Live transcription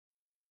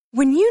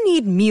When you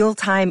need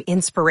mealtime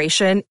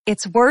inspiration,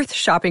 it's worth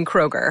shopping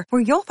Kroger,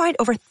 where you'll find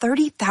over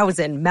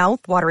 30,000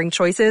 mouth-watering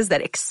choices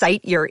that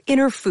excite your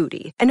inner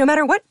foodie. And no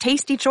matter what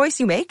tasty choice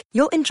you make,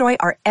 you'll enjoy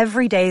our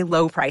everyday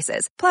low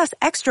prices, plus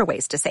extra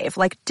ways to save,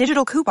 like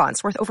digital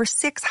coupons worth over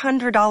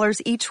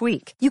 $600 each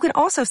week. You can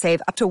also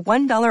save up to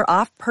 $1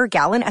 off per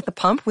gallon at the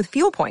pump with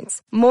fuel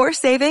points. More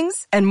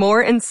savings and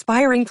more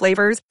inspiring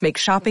flavors make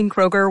shopping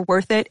Kroger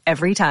worth it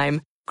every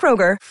time.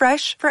 Kroger,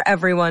 fresh for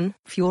everyone.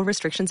 Fuel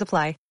restrictions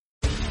apply.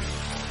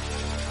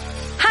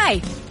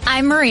 Hi,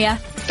 I'm Maria.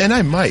 And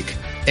I'm Mike.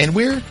 And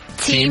we're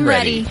Team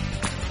Ready.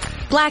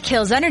 Black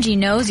Hills Energy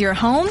knows your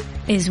home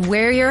is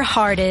where your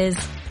heart is,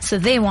 so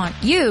they want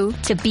you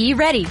to be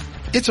ready.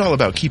 It's all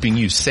about keeping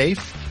you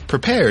safe,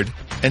 prepared,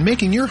 and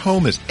making your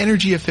home as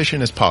energy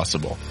efficient as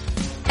possible.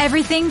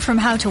 Everything from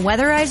how to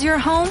weatherize your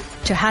home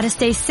to how to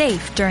stay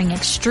safe during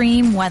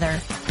extreme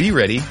weather. Be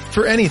ready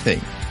for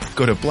anything.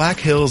 Go to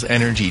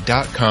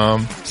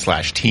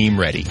blackhillsenergy.com/Team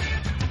Ready.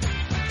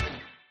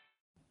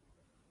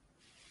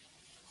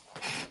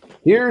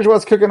 Here's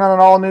what's cooking on an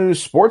all-new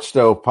Sports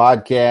Stove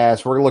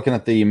podcast. We're looking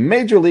at the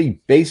Major League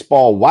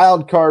Baseball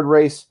wild card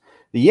race,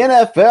 the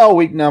NFL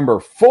week number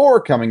 4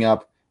 coming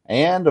up,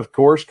 and, of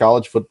course,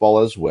 college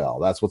football as well.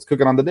 That's what's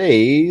cooking on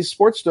today's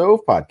Sports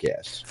Stove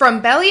podcast. From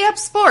Belly Up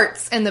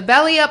Sports and the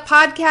Belly Up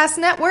Podcast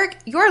Network,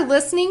 you're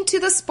listening to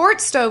the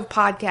Sports Stove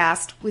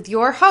podcast with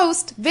your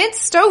host, Vince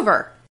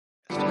Stover.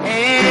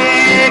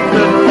 Hey,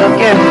 good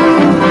looking,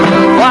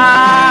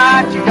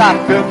 what you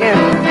got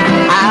cooking?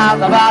 How's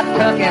about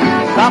cooking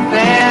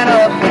something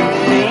up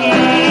with me?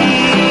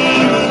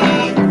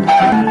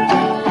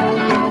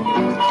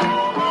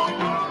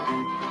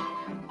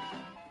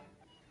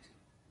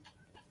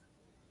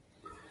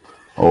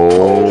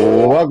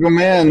 Oh, welcome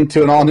in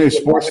to an all-new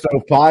Sports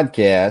Stove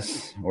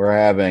podcast. We're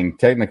having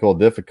technical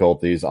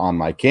difficulties on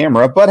my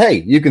camera, but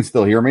hey, you can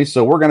still hear me,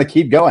 so we're going to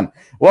keep going.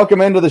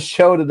 Welcome into the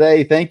show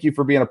today. Thank you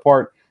for being a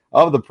part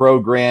of the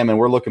program, and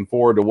we're looking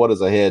forward to what is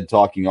ahead,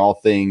 talking all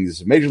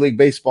things Major League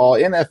Baseball,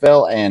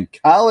 NFL, and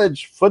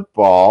college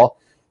football.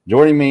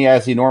 Joining me,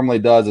 as he normally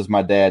does, is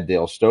my dad,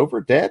 Dale Stover.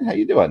 Dad, how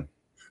you doing?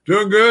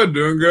 Doing good.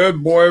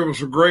 Boy, it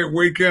was a great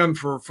weekend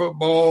for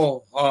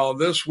football.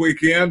 This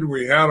weekend,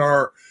 we had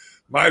our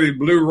Mighty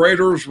Blue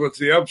Raiders with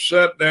the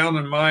upset down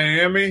in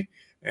Miami,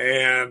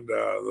 and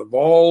the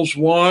Vols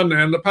won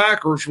and the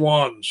Packers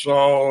won.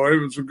 So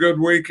it was a good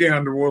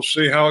weekend, and we'll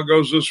see how it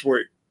goes this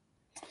week.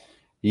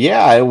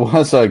 Yeah, it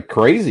was a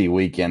crazy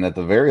weekend at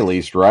the very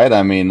least, right?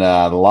 I mean,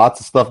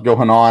 lots of stuff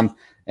going on,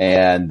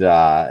 and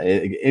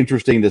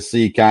interesting to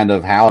see kind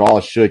of how it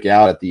all shook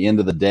out at the end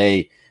of the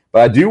day.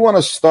 But I do want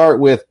to start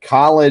with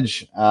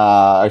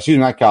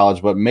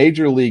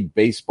Major League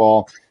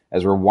Baseball,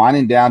 as we're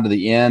winding down to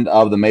the end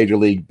of the Major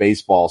League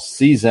Baseball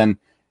season.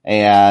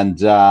 And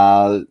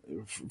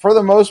for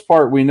the most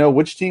part, we know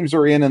which teams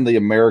are in the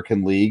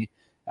American League.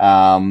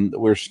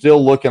 We're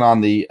still looking on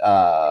the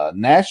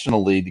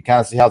National League to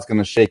kind of see how it's going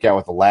to shake out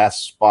with the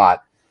last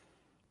spot.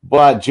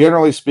 But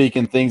generally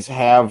speaking, things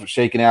have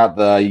shaken out.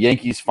 The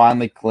Yankees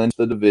finally clinched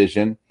the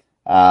division,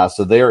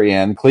 so they're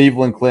in.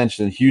 Cleveland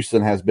clinched, and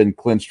Houston has been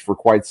clinched for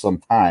quite some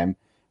time.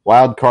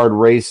 Wild card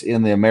race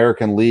in the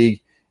American League.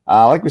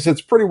 Like we said,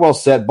 it's pretty well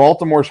set.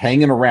 Baltimore's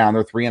hanging around.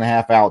 They're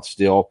 3.5 out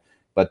still.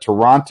 But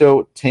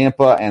Toronto,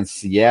 Tampa, and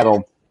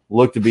Seattle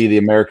look to be the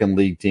American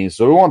League teams.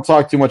 So we won't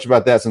talk too much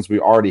about that since we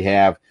already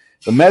have.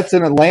 The Mets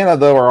in Atlanta,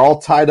 though, are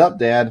all tied up,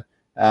 Dad.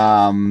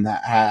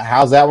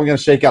 How's that one going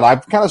to shake out?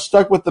 I've kind of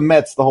stuck with the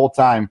Mets the whole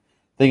time,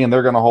 thinking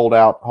they're going to hold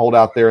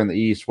out there in the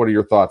East. What are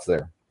your thoughts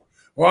there?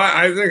 Well,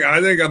 I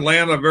think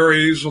Atlanta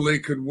very easily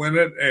could win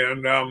it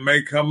and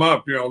may come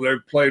up. You know,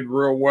 they've played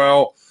real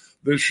well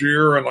this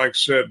year, and like I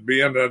said,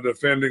 being the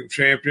defending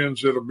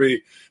champions, it'll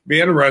be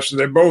interesting.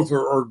 They both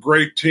are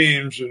great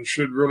teams and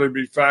should really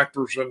be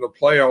factors in the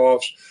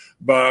playoffs.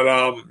 But,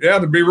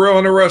 it'd be real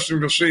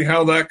interesting to see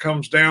how that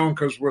comes down,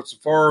 because as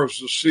far as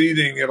the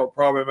seeding, it'll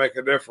probably make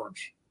a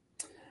difference.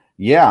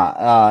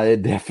 Yeah,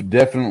 it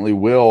definitely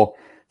will.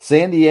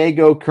 San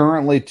Diego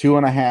currently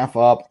 2.5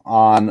 up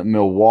on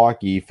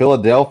Milwaukee.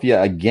 Philadelphia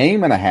 1.5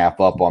 games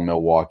up on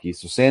Milwaukee.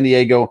 So San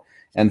Diego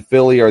and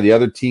Philly are the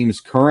other teams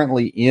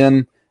currently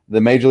in the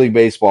Major League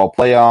Baseball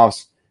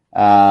playoffs.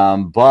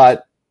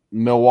 But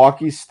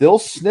Milwaukee's still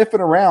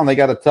sniffing around. They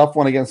got a tough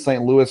one against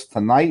St. Louis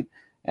tonight,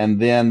 and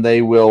then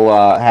they will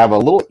have a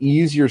little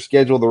easier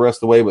schedule the rest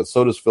of the way, but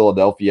so does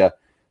Philadelphia.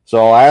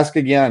 So I'll ask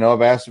again. I know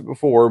I've asked it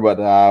before, but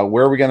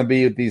where are we going to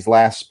be at these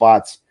last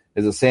spots?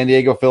 Is it San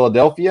Diego,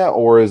 Philadelphia,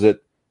 or is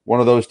it one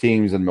of those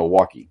teams in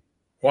Milwaukee?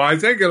 Well, I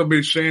think it'll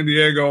be San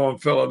Diego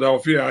and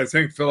Philadelphia. I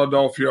think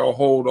Philadelphia will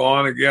hold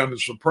on. Again,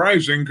 it's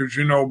surprising because,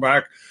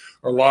 back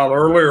a lot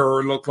earlier,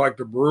 it looked like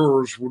the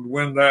Brewers would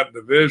win that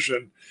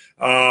division.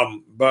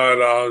 But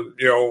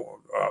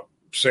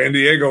San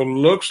Diego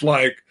looks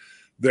like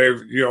they've,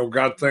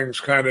 got things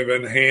kind of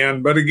in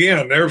hand. But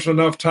again, there's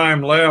enough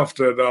time left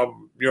that,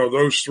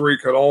 those three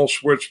could all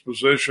switch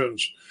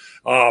positions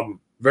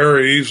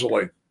very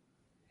easily.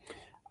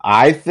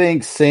 I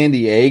think San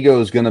Diego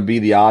is going to be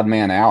the odd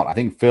man out. I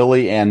think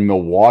Philly and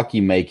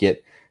Milwaukee make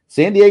it.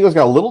 San Diego's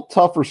got a little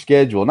tougher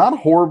schedule. Not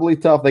horribly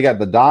tough. They got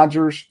the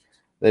Dodgers,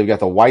 they've got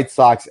the White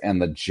Sox,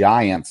 and the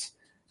Giants.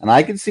 And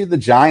I can see the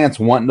Giants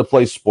wanting to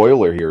play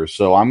spoiler here.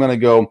 So I'm going to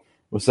go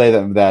 – we'll say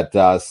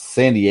that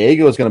San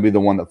Diego is going to be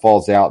the one that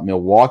falls out.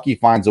 Milwaukee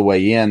finds a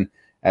way in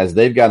as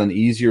they've got an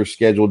easier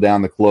schedule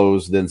down the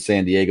close than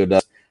San Diego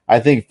does. I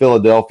think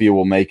Philadelphia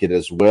will make it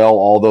as well,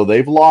 although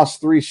they've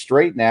lost 3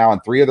 straight now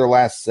and 3 of their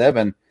last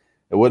 7.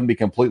 It wouldn't be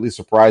completely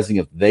surprising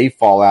if they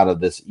fall out of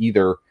this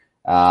either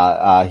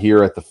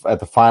here at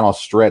the final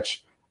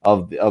stretch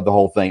of the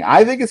whole thing.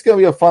 I think it's going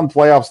to be a fun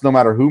playoffs no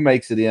matter who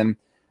makes it in.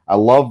 I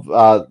love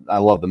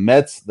the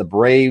Mets, the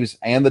Braves,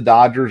 and the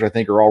Dodgers. I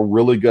think are all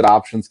really good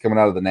options coming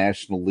out of the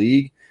National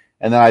League.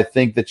 And then I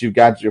think that you've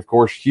got, of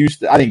course,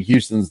 Houston. I think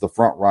Houston's the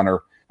front runner.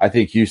 I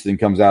think Houston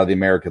comes out of the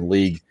American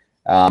League.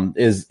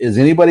 Is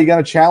anybody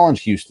going to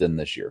challenge Houston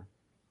this year?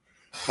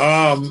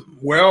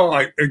 Well,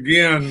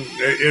 again,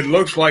 it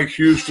looks like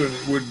Houston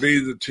would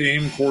be the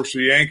team. Of course,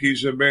 the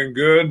Yankees have been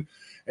good.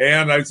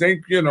 And I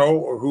think,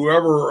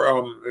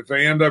 whoever, if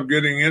they end up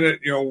getting in it,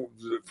 as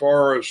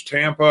far as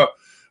Tampa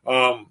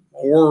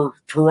or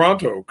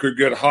Toronto could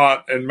get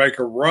hot and make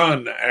a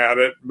run at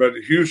it. But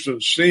Houston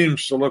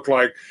seems to look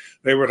like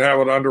they would have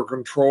it under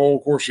control.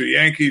 Of course, the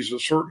Yankees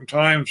at certain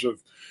times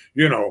have,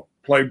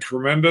 played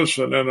tremendous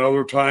and then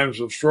other times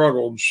have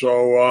struggled.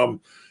 So,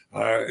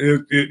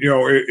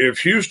 if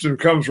Houston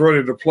comes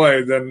ready to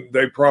play, then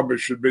they probably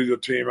should be the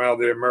team out of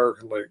the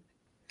American League.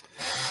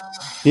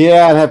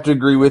 Yeah, I'd have to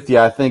agree with you.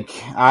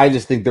 I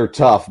just think they're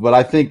tough, but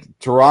I think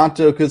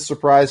Toronto could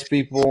surprise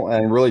people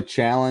and really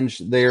challenge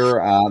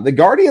the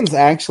Guardians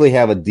actually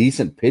have a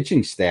decent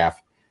pitching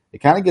staff. It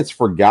kind of gets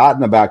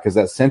forgotten about because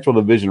that Central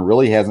Division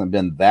really hasn't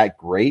been that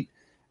great.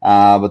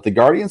 But the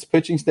Guardians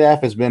pitching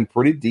staff has been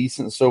pretty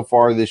decent so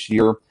far this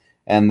year,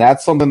 and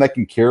that's something that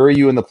can carry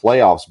you in the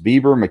playoffs.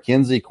 Bieber,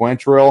 McKenzie,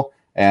 Quantrill,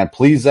 and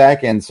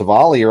Plesac and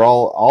Savali are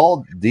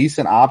all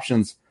decent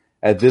options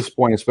at this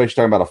point, especially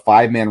talking about a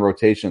 5-man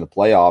rotation in the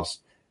playoffs.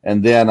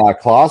 And then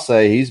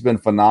Clase, he's been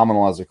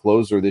phenomenal as a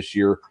closer this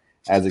year,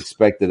 as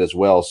expected as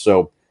well.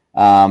 So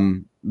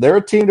they're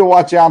a team to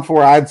watch out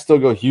for. I'd still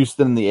go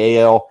Houston in the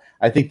AL.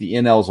 I think the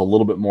NL is a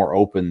little bit more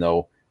open,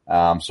 though.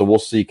 So we'll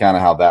see kind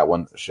of how that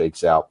one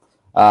shakes out.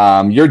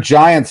 Your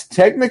Giants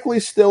technically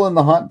still in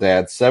the hunt,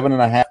 Dad.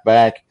 7.5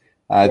 back.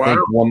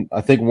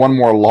 I think one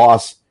more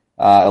loss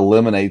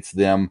eliminates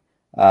them,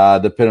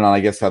 depending on, I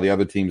guess, how the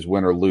other teams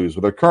win or lose.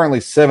 But they're currently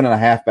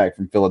 7.5 back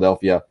from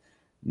Philadelphia,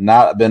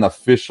 not been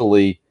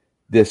officially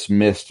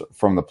dismissed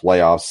from the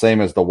playoffs. Same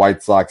as the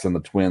White Sox and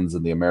the Twins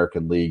in the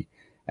American League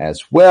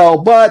as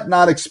well, but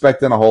not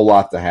expecting a whole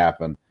lot to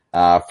happen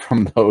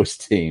from those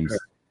teams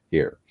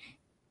here.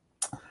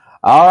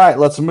 All right,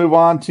 let's move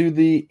on to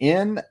the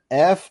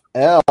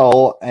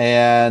NFL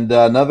and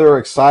another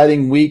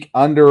exciting week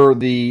under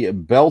the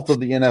belt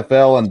of the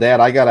NFL. And, Dad,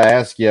 I got to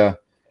ask you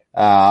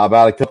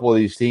about a couple of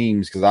these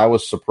teams because I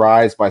was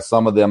surprised by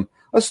some of them.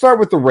 Let's start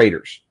with the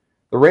Raiders.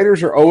 The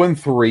Raiders are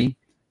 0-3,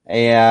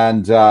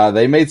 and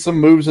they made some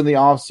moves in the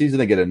offseason.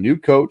 They get a new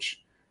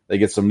coach. They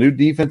get some new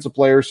defensive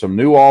players, some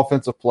new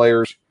offensive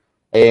players,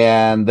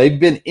 and they've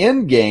been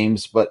in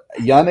games but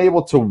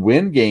unable to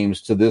win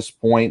games to this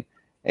point.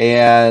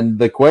 And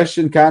the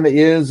question kind of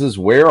is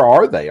where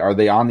are they? Are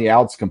they on the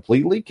outs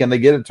completely? Can they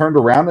get it turned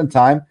around in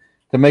time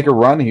to make a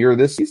run here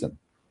this season?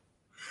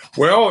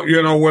 Well,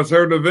 with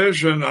their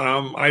division,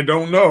 I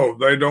don't know.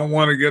 They don't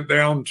want to get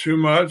down too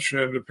much.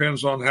 It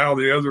depends on how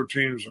the other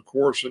teams, of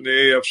course, in the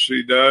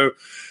AFC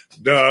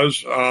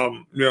does.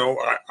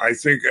 I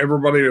think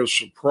everybody is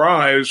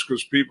surprised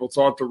because people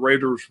thought the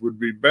Raiders would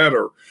be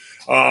better.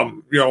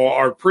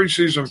 Our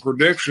preseason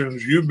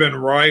predictions, you've been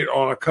right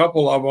on a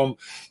couple of them,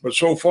 but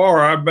so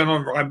far I've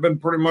been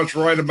pretty much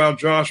right about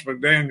Josh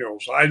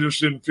McDaniels. I just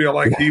didn't feel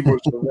like he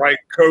was the right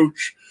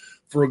coach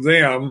for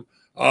them.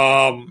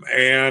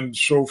 And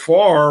so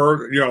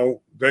far,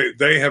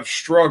 they have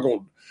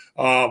struggled.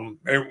 And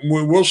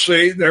we'll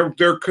see.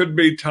 There could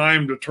be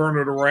time to turn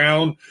it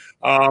around.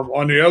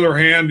 On the other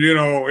hand,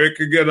 it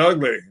could get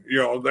ugly.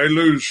 They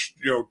lose,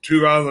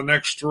 2 out of the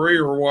next 3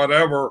 or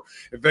whatever.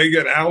 If they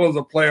get out of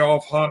the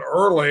playoff hunt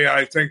early,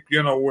 I think,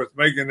 with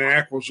making the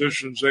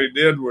acquisitions they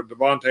did with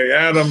Devontae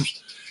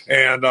Adams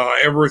and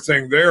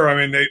everything there,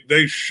 I mean,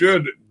 they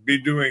should be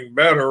doing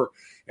better.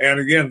 And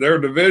again, their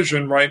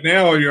division right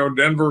now,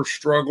 Denver's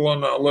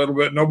struggling a little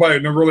bit. Nobody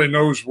really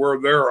knows where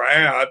they're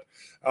at.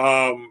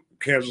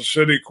 Kansas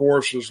City, of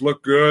course, has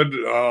looked good.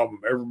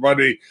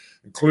 Everybody,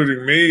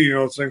 including me,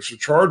 thinks the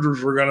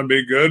Chargers are going to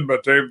be good,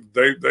 but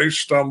they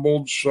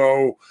stumbled.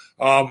 So,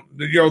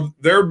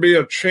 there'd be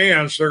a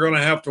chance they're going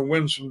to have to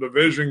win some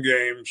division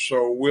games.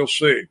 So we'll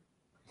see.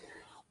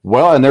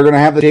 Well, and they're going to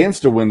have the chance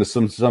to win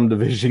some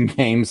division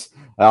games,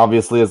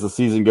 obviously, as the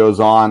season goes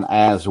on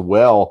as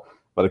well.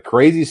 But a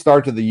crazy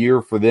start to the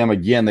year for them.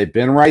 Again, they've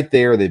been right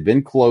there. They've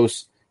been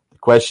close. The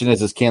question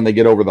is can they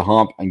get over the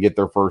hump and get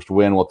their first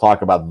win? We'll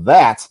talk about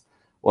that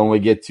when we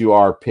get to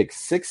our pick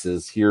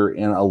sixes here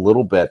in a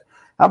little bit.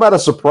 How about a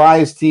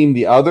surprise team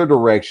the other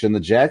direction, the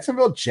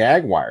Jacksonville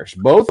Jaguars?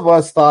 Both of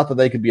us thought that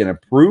they could be an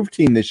improved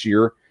team this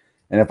year.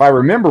 And if I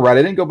remember right,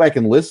 I didn't go back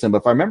and listen, but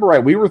if I remember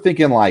right, we were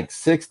thinking like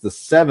 6 to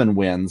 7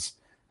 wins.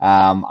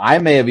 I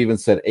may have even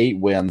said 8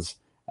 wins.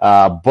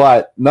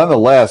 But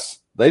nonetheless,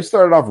 they've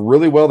started off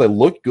really well. They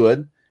look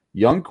good.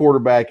 Young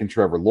quarterback in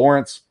Trevor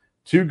Lawrence,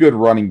 2 good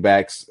running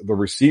backs. The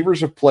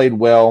receivers have played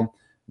well.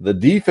 The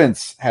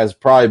defense has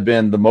probably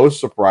been the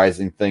most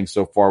surprising thing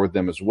so far with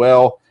them as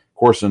well.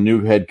 Of course, a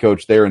new head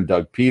coach there in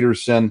Doug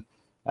Peterson.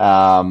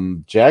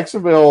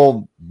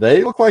 Jacksonville,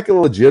 they look like a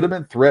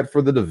legitimate threat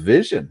for the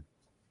division.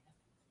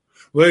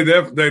 They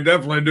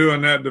definitely do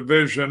in that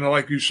division.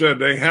 Like you said,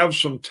 they have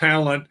some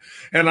talent,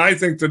 and I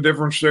think the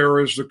difference there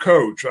is the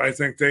coach. I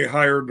think they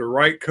hired the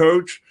right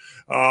coach.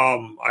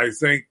 I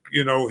think,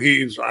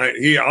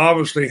 he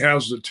obviously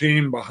has the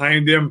team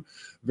behind him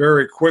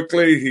very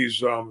quickly. He's,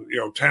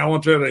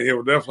 talented, and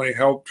he'll definitely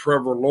help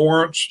Trevor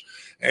Lawrence.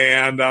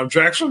 And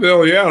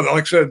Jacksonville,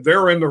 like I said,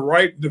 they're in the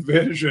right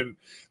division.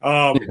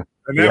 And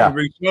that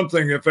would be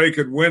something if they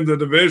could win the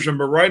division.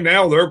 But right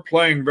now they're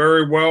playing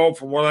very well.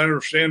 From what I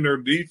understand, their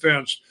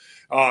defense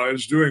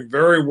is doing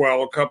very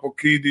well, a couple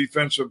key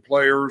defensive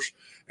players.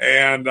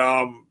 And,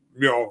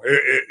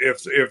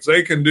 if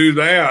they can do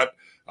that,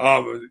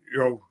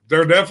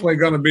 they're definitely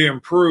going to be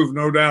improved,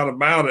 no doubt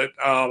about it.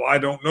 I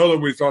don't know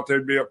that we thought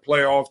they'd be a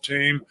playoff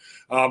team,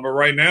 but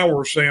right now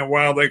we're saying,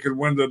 wow, they could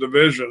win the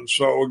division.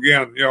 So,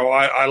 again,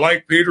 I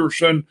like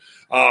Peterson.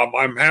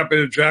 I'm happy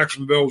that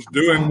Jacksonville's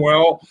doing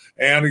well.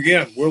 And,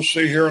 again, we'll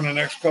see here in the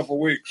next couple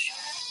of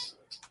weeks.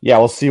 Yeah,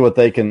 we'll see what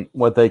they can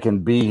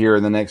be here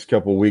in the next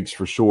couple of weeks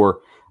for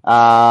sure.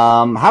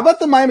 How about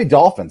the Miami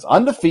Dolphins?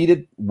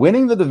 Undefeated,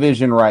 winning the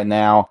division right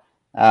now.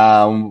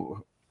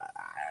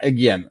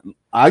 Again,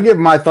 I'll give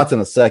my thoughts in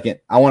a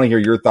second. I want to hear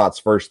your thoughts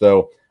first,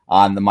 though,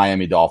 on the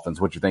Miami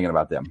Dolphins. What you're thinking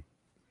about them?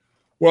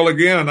 Well,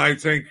 again, I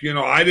think,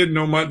 I didn't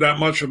know that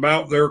much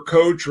about their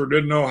coach or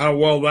didn't know how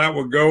well that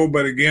would go.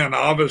 But, again,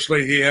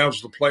 obviously he has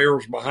the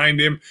players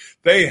behind him.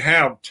 They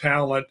have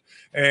talent.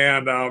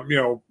 And,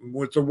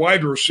 with the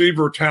wide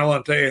receiver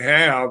talent they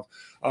have,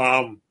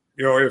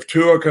 if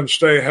Tua can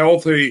stay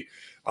healthy,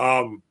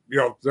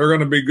 they're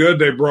going to be good.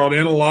 They brought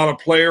in a lot of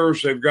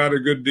players. They've got a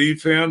good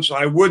defense.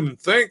 I wouldn't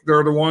think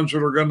they're the ones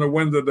that are going to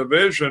win the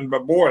division,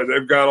 but boy,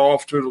 they've got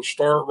off to the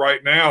start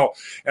right now.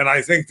 And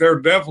I think they're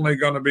definitely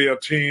going to be a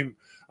team,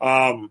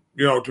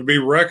 to be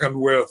reckoned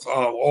with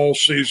all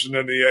season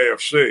in the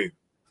AFC.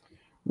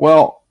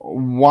 Well,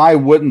 why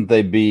wouldn't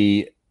they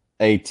be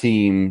a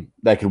team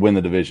that could win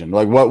the division?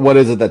 Like, what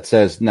is it that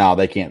says no,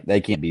 they can't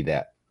be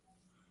that?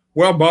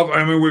 Well,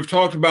 we've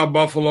talked about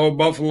Buffalo.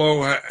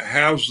 Buffalo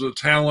has the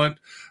talent,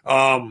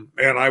 and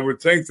I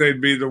would think they'd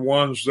be the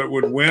ones that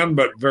would win,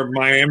 but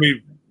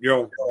Miami,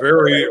 very,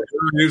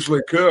 very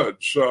easily could.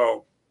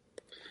 So,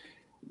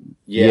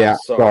 yeah,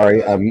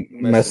 sorry, I'm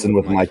messing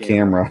with my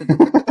camera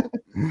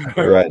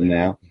right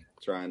now.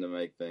 Trying to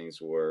make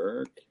things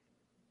work.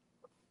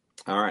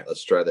 All right,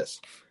 let's try this.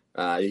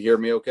 You hear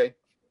me okay?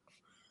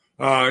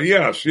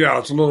 Yes,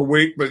 it's a little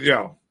weak, but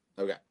yeah.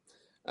 Okay.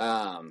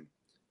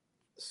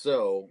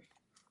 So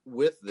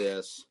with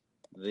this,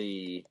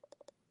 I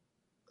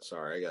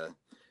got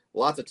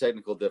lots of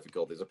technical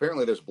difficulties.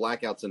 Apparently there's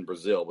blackouts in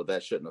Brazil, but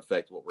that shouldn't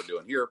affect what we're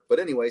doing here. But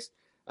anyways,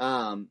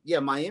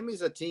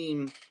 Miami's a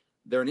team.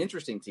 They're an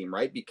interesting team,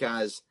 right?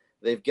 Because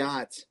they've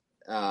got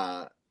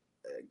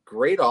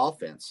great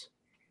offense,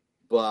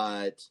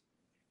 but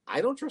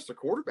I don't trust their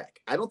quarterback.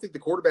 I don't think the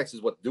quarterback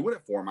is what's doing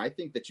it for them. I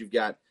think that you've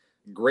got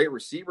great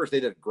receivers. They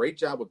did a great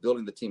job of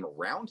building the team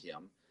around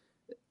him,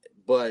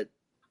 but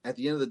at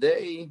the end of the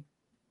day,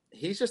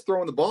 he's just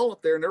throwing the ball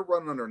up there and they're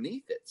running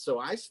underneath it. So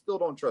I still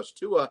don't trust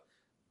Tua.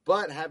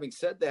 But having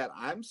said that,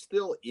 I'm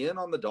still in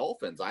on the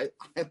Dolphins. I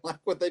like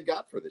what they've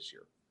got for this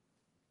year.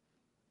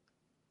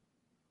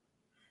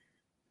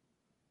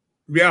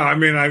 Yeah, I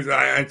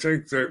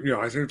think that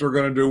I think they're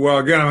going to do well.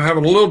 Again, I'm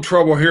having a little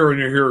trouble hearing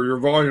you here. Your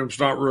volume's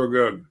not real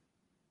good.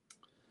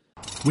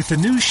 With the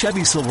new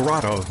Chevy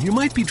Silverado, you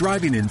might be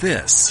driving in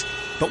this.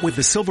 But with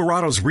the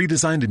Silverado's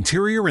redesigned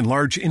interior and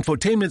large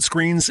infotainment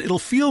screens, it'll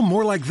feel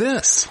more like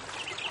this.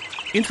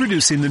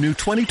 Introducing the new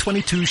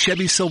 2022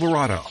 Chevy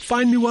Silverado.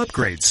 Find new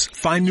upgrades.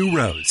 Find new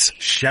roads.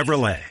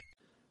 Chevrolet.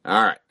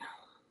 All right.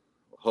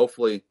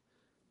 Hopefully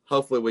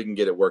we can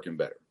get it working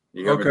better.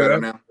 You hear me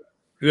better now?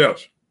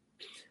 Yes.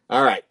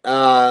 All right.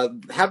 How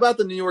about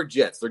the New York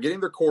Jets? They're getting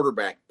their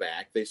quarterback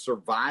back. They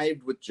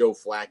survived with Joe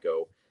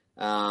Flacco.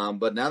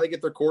 But now they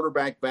get their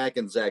quarterback back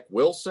in Zach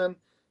Wilson.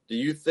 Do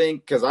you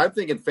think, because I'm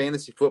thinking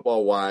fantasy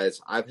football-wise,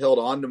 I've held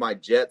on to my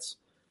Jets,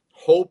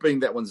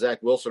 hoping that when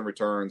Zach Wilson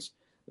returns,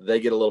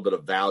 they get a little bit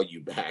of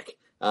value back.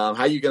 How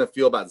are you going to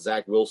feel about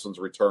Zach Wilson's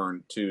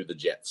return to the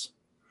Jets?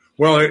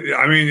 Well,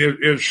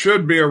 it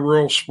should be a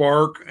real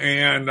spark,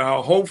 and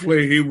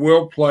hopefully he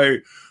will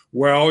play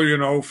well.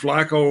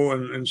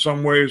 Flacco in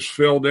some ways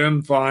filled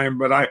in fine,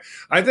 but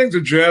I think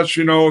the Jets,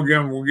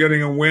 again, we're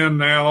getting a win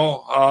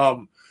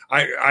now.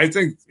 I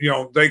think,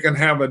 they can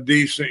have a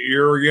decent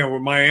year again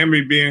with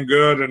Miami being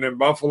good, and in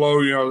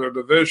Buffalo, their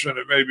division,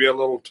 it may be a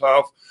little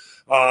tough.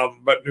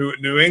 But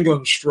New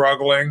England's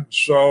struggling.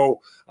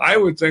 So I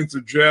would think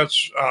the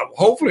Jets,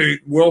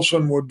 hopefully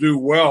Wilson will do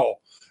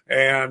well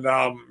and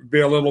be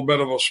a little bit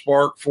of a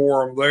spark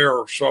for them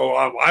there. So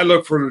I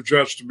look for the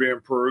Jets to be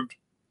improved.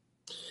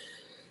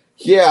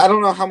 Yeah, I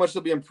don't know how much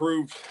they'll be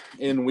improved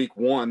in week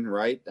one,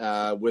 right?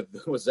 With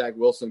Zach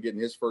Wilson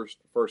getting his first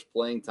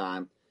playing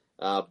time.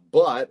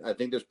 But I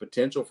think there's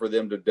potential for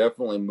them to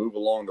definitely move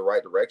along the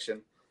right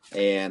direction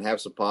and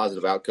have some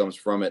positive outcomes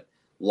from it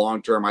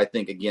long term. I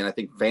think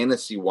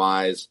fantasy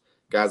wise,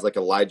 guys like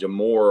Elijah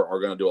Moore are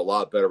going to do a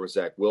lot better with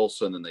Zach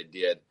Wilson than they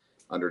did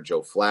under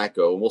Joe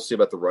Flacco. And we'll see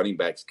about the running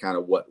backs, kind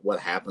of what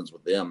happens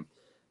with them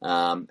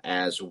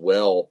as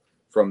well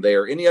from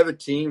there. Any other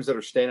teams that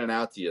are standing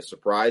out to you,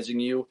 surprising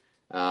you,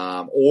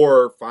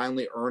 or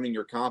finally earning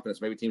your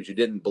confidence? Maybe teams you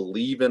didn't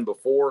believe in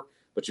before,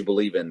 but you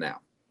believe in now.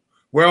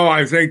 Well,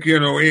 I think,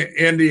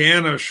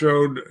 Indiana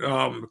showed,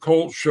 the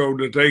Colts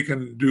showed that they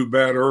can do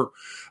better.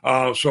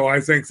 So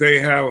I think they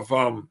have,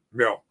 I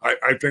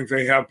think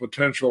they have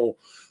potential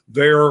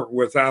there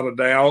without a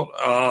doubt.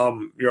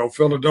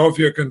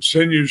 Philadelphia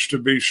continues to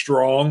be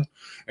strong,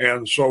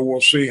 and so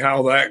we'll see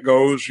how that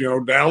goes.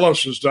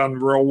 Dallas has done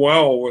real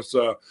well with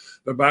the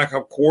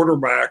backup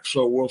quarterback,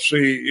 so we'll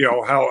see,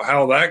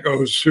 how that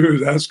goes too.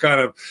 That's kind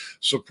of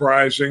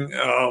surprising,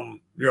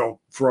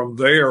 from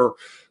there.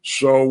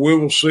 So we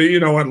will see.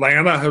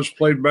 Atlanta has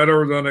played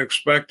better than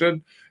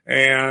expected,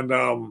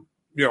 and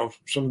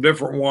some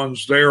different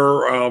ones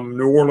there.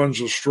 New Orleans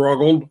has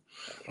struggled,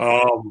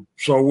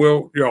 so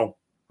we'll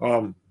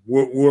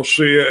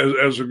see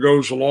as it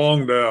goes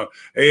along. The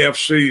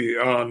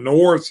AFC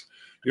North,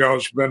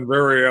 it's been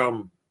very, I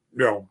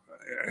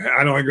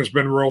don't think it's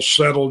been real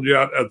settled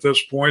yet at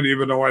this point.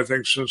 Even though I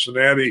think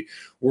Cincinnati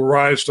will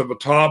rise to the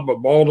top, but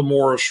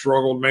Baltimore has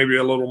struggled maybe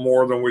a little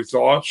more than we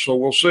thought. So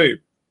we'll see.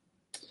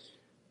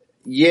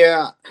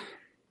 Yeah,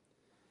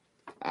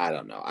 I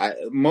don't know.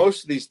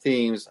 Most of these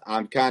teams,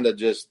 I'm kind of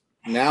just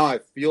now. I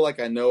feel like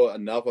I know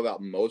enough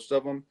about most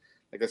of them.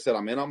 Like I said,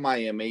 I'm in on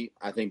Miami.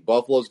 I think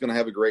Buffalo's going to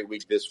have a great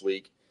week this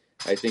week.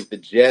 I think the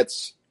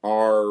Jets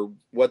are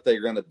what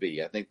they're going to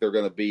be. I think they're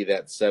going to be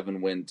that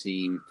 7-win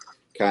team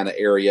kind of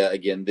area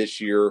again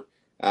this year.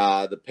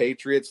 The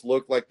Patriots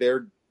look like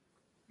they're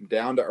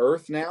down to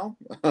earth now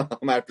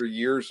after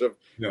years of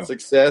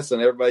success,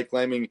 and everybody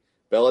claiming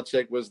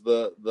Belichick was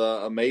the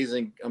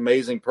amazing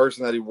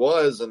person that he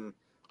was, and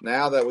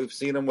now that we've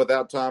seen him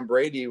without Tom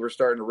Brady, we're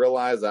starting to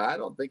realize I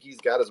don't think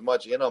he's got as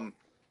much in him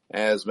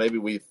as maybe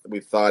we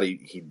thought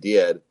he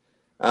did.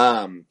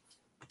 The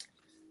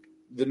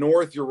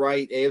North, you're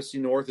right. AFC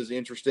North is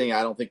interesting.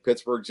 I don't think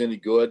Pittsburgh's any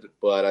good,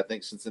 but I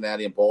think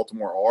Cincinnati and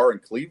Baltimore are,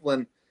 and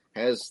Cleveland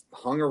has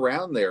hung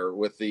around there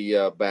with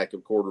the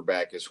backup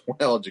quarterback as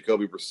well,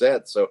 Jacoby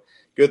Brissett. So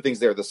good things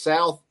there. The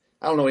South,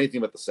 I don't know anything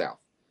about the South.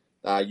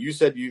 You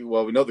said we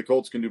know the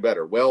Colts can do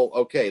better. Well,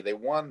 okay, they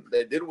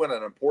did win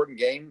an important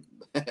game,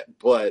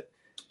 but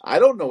I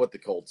don't know what the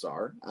Colts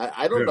are.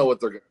 I don't know what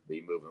they're going to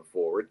be moving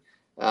forward.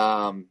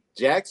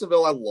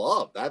 Jacksonville, I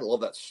love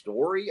that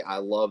story. I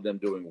love them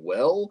doing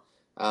well.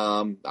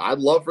 I'd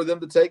love for them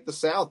to take the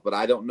South, but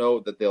I don't know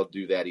that they'll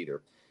do that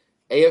either.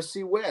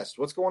 AFC West,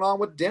 what's going on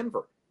with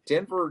Denver?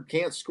 Denver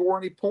can't score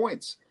any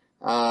points.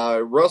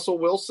 Russell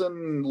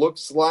Wilson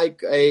looks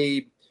like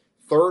a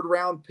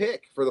third-round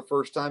pick for the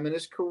first time in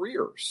his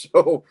career.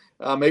 So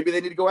maybe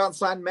they need to go out and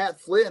sign Matt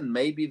Flynn.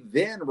 Maybe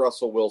then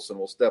Russell Wilson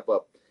will step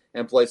up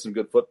and play some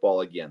good football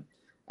again.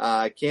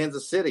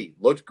 Kansas City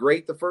looked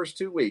great the first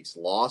 2 weeks.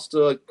 Lost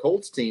to a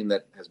Colts team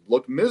that has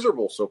looked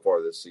miserable so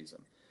far this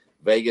season.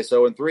 Vegas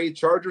 0-3.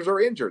 Chargers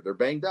are injured. They're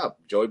banged up.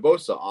 Joey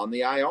Bosa on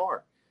the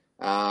IR.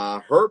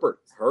 Herbert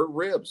hurt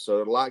ribs, so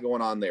there's a lot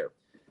going on there.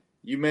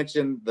 You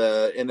mentioned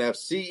the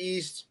NFC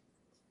East.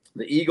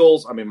 The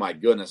Eagles, I mean, my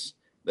goodness.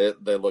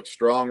 They look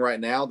strong right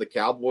now. The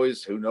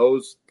Cowboys, who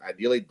knows?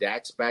 Ideally,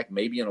 Dak's back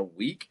maybe in a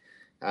week.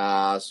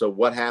 So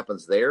what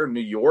happens there?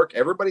 New York,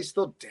 everybody's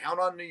still down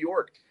on New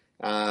York.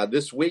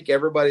 This week,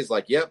 everybody's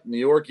like, yep, New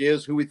York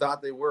is who we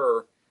thought they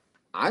were.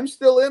 I'm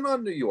still in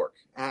on New York.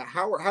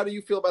 How do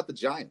you feel about the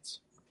Giants?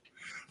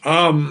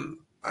 I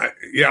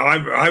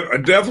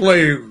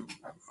definitely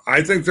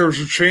I think there's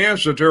a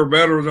chance that they're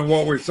better than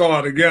what we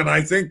thought. Again,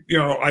 I think,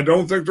 I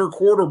don't think their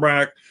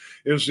quarterback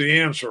is the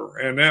answer,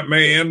 and that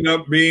may end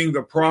up being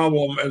the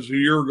problem as the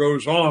year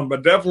goes on.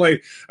 But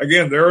definitely,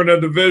 again, they're in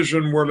a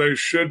division where they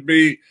should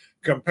be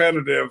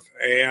competitive.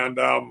 And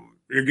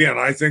again,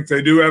 I think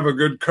they do have a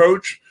good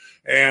coach,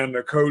 and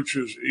the coach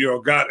has,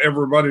 got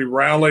everybody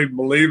rallied,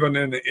 believing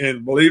in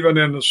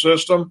the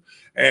system.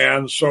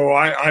 And so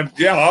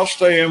I'll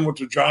stay in with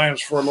the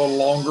Giants for a little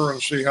longer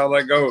and see how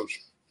that goes.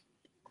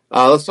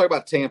 Let's talk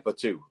about Tampa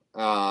too.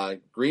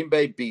 Green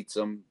Bay beats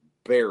them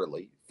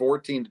barely,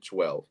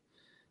 14-12.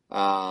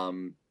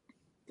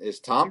 Is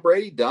Tom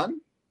Brady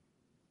done?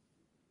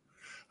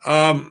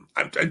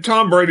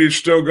 Tom Brady's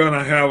still going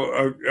to have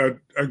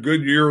a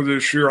good year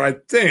this year, I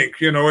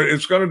think. You know,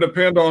 it's going to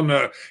depend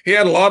on he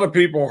had a lot of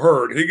people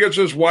hurt. He gets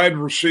his wide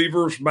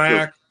receivers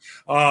back.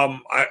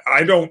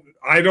 I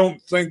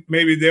don't think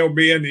maybe they'll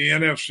be in the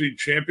NFC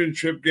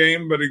Championship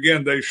game, but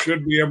again, they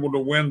should be able to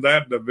win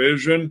that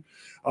division.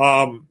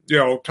 You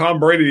know, Tom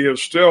Brady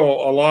is still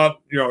a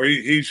lot, you know,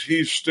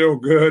 he's still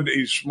good.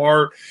 He's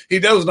smart. He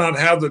does not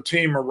have the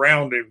team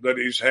around him that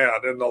he's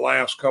had in the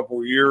last couple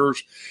of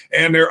years.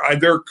 And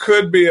there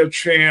could be a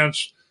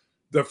chance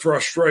the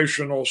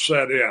frustration will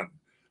set in.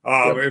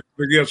 If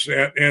it gets,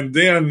 and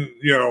then,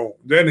 you know,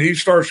 then he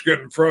starts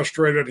getting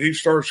frustrated. He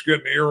starts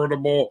getting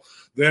irritable.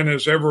 Then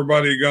is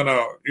everybody going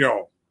to, you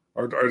know,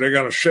 are they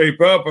going to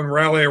shape up and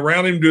rally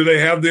around him? Do they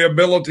have the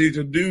ability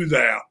to do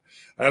that?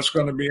 That's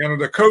going to be,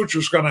 and the coach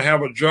is going to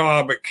have a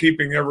job at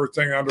keeping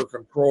everything under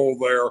control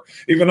there,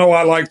 even though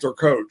I like their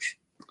coach.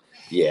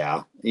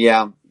 Yeah,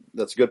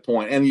 that's a good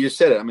point. And you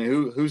said it. I mean,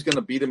 who's going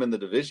to beat him in the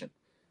division?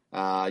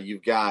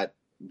 You've got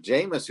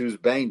Jameis, who's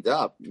banged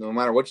up. No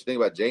matter what you think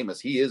about Jameis,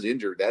 he is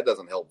injured. That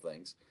doesn't help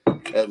things.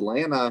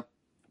 Atlanta,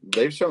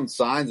 they've shown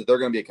signs that they're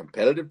going to be a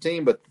competitive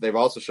team, but they've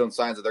also shown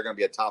signs that they're going to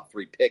be a top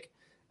 3 pick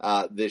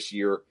this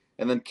year.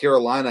 And then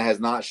Carolina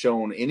has not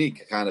shown any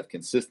kind of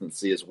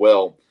consistency as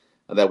well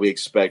that we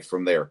expect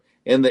from there.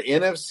 In the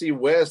NFC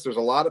West, there's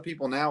a lot of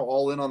people now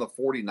all in on the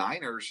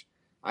 49ers.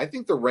 I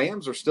think the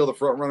Rams are still the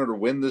front runner to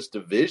win this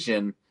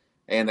division,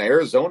 and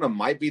Arizona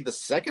might be the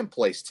second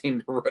place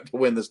team to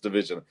win this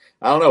division.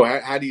 I don't know.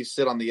 How do you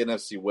sit on the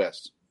NFC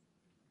West?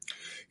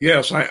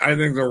 Yes, I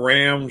think the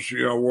Rams,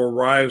 you know, will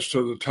rise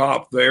to the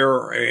top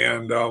there,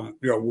 and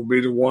you know, will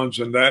be the ones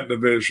in that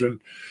division.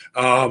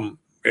 And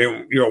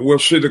you know, we'll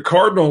see the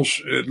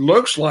Cardinals. It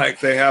looks like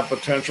they have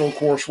potential. Of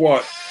course,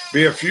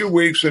 be a few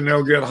weeks and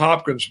they'll get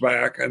Hopkins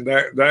back, and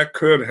that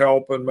could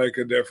help and make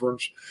a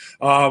difference.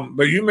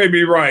 But you may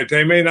be right;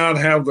 they may not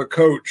have the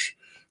coach,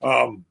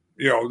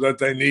 you know, that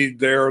they need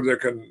there that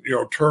can, you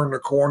know, turn the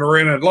corner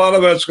in. And a lot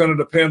of that's going to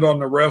depend on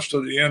the rest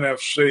of the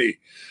NFC.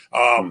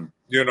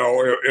 You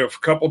know, if a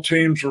couple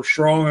teams are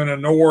strong in the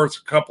North,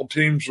 a couple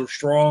teams are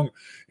strong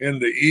in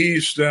the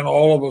East, then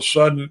all of a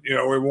sudden, you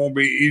know, it won't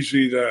be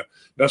easy to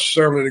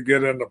necessarily to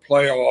get into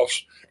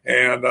playoffs.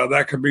 And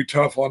that could be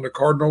tough on the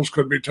Cardinals,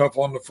 could be tough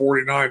on the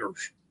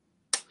 49ers.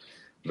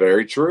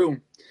 Very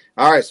true.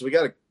 All right, so we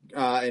got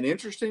an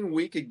interesting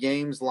week of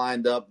games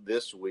lined up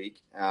this week.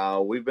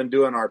 We've been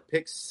doing our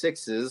pick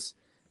sixes.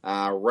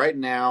 Right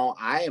now,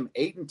 I am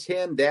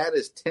 8-10. Dad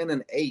is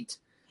 10-8.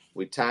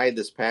 We tied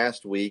this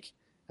past week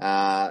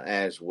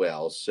as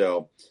well.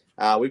 So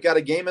we've got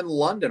a game in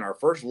London. Our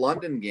first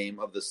London game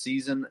of the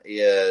season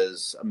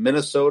is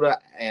Minnesota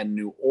and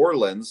New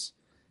Orleans.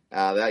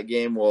 That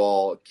game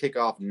will kick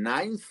off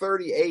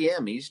 9:30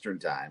 a.m. Eastern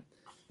time.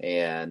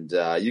 And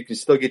you can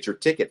still get your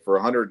ticket for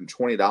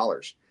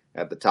 $120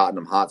 at the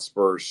Tottenham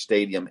Hotspur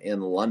Stadium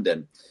in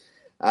London.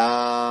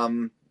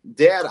 Dad,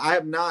 I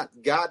have not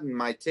gotten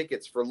my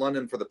tickets for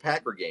London for the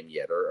Packer game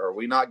yet. Are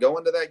we not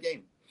going to that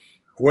game?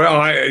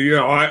 Well,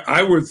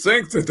 I would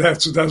think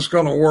that's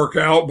going to work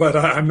out, but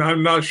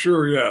I'm not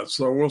sure yet.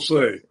 So we'll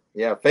see.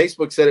 Yeah,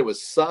 Facebook said it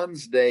was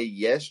Suns Day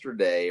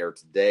yesterday or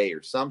today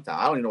or sometime.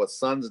 I don't even know what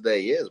Suns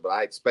Day is, but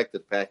I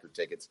expected Packer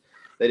tickets.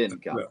 They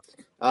didn't come.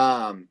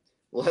 Yeah.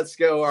 Let's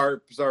go.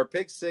 Our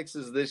pick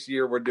sixes this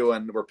year.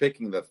 We're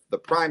picking the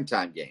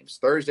primetime games: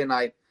 Thursday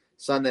night,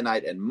 Sunday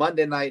night, and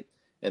Monday night,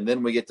 and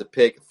then we get to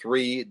pick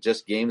 3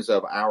 just games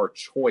of our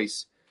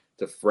choice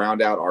to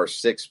round out our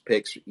 6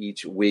 picks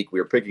each week.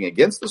 We are picking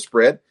against the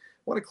spread. I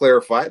want to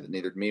clarify that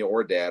neither me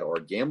or Dad are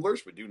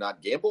gamblers. We do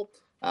not gamble,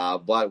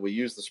 but we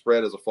use the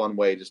spread as a fun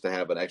way just to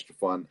have an extra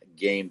fun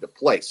game to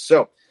play.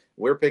 So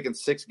we're picking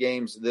 6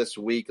 games this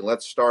week, and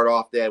let's start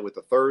off, Dad, with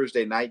the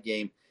Thursday night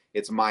game.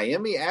 It's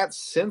Miami at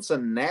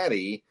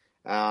Cincinnati.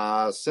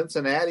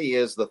 Cincinnati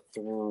is the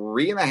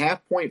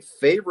 3.5-point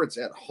favorites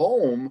at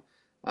home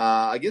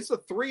against the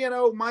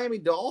 3-0 Miami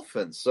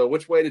Dolphins. So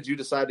which way did you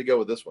decide to go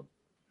with this one?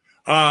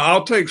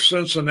 I'll take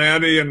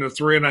Cincinnati in the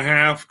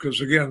 3.5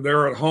 because again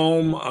they're at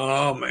home,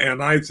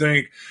 and I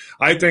think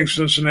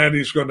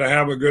Cincinnati's going to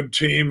have a good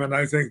team, and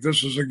I think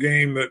this is a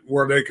game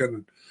where they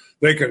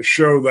can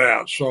show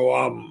that.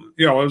 So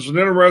you know, it's an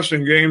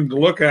interesting game to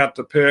look at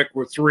to pick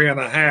with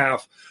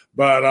 3.5,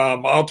 but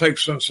I'll take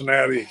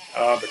Cincinnati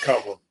to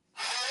cover.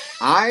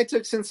 I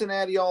took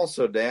Cincinnati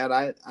also, Dad.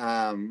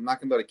 I'm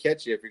not going to be able to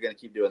catch you if you're going to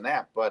keep doing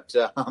that, but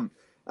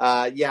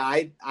yeah,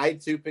 I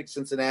too picked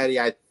Cincinnati.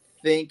 I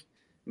think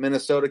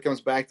Minnesota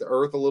comes back to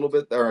earth a little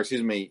bit,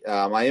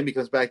 Miami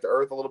comes back to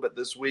earth a little bit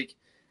this week,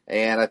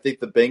 and I think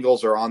the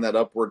Bengals are on that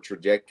upward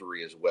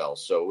trajectory as well.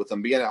 So with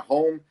them being at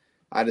home,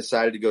 I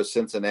decided to go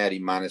Cincinnati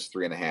minus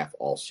 3.5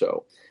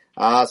 also.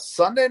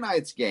 Sunday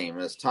night's game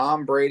is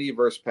Tom Brady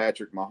versus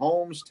Patrick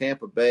Mahomes,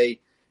 Tampa Bay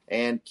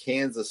and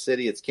Kansas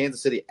City. It's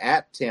Kansas City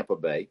at Tampa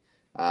Bay,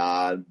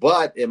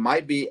 but it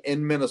might be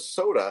in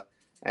Minnesota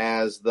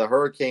as the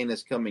hurricane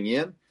is coming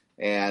in.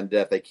 And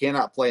if they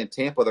cannot play in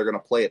Tampa, they're going to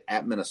play it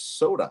at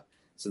Minnesota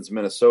since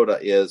Minnesota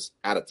is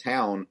out of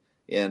town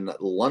in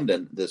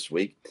London this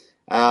week.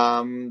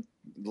 When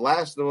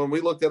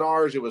we looked at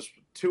ours, it was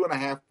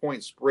 2.5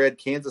 point spread.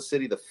 Kansas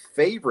City, the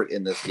favorite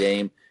in this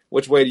game.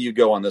 Which way do you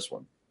go on this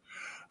one?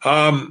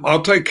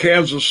 I'll take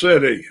Kansas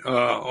City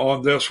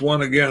on this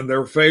one. Again,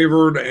 they're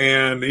favored,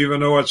 and even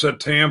though it's at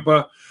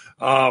Tampa,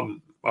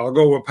 I'll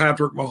go with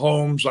Patrick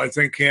Mahomes. I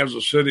think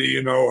Kansas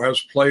City,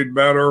 has played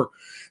better,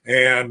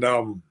 and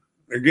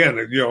again,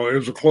 it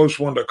was a close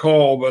one to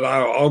call, but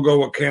I'll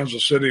go with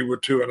Kansas City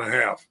with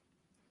 2.5.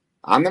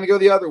 I'm going to go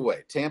the other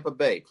way. Tampa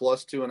Bay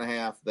plus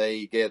 2.5.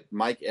 They get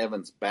Mike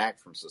Evans back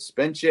from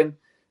suspension.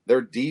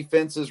 Their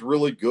defense is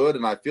really good,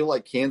 and I feel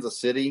like Kansas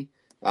City.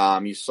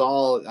 You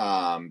saw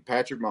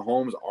Patrick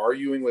Mahomes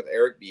arguing with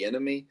Eric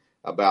Bieniemy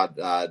about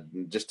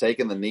just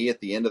taking the knee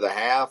at the end of the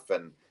half,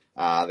 and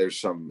there's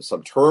some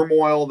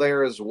turmoil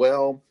there as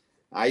well.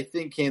 I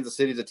think Kansas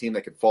City is a team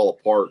that could fall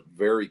apart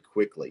very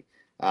quickly.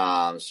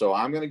 So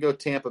I'm going to go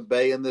Tampa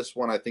Bay in this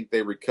one. I think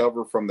they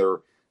recover from their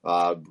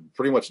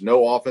pretty much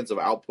no offensive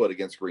output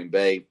against Green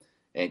Bay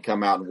and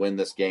come out and win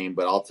this game,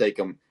 but I'll take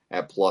them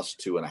at plus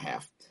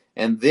 2.5.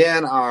 And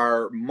then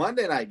our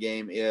Monday night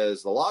game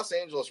is the Los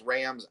Angeles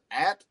Rams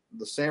at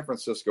the San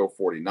Francisco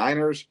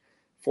 49ers.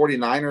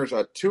 49ers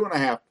a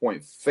 2.5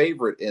 point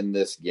favorite in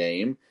this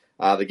game.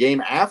 The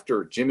game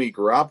after Jimmy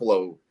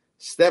Garoppolo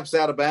steps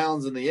out of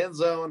bounds in the end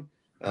zone.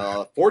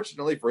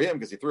 Fortunately for him,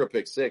 because he threw a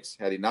pick six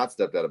had he not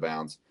stepped out of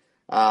bounds.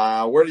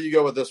 Where do you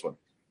go with this one?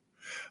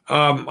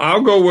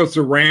 I'll go with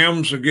the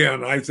Rams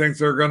again. I think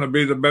they're going to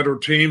be the better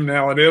team.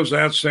 Now it is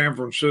at San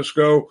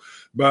Francisco,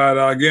 but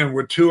again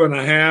with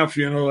 2.5,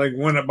 they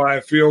win it by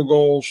a field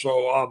goal.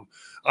 So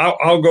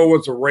I'll go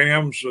with the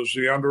Rams as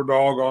the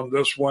underdog on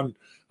this one,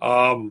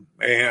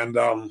 and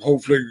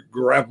hopefully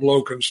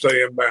Garoppolo can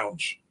stay in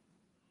bounds.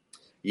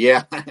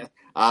 Yeah,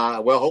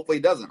 well, hopefully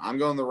he doesn't. I'm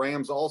going the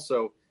Rams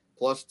also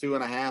plus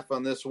 2.5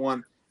 on this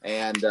one,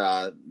 and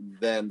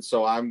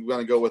so I'm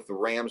going to go with the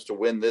Rams to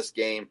win this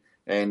game.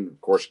 And, of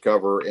course,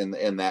 cover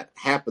in that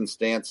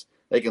happenstance.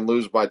 They can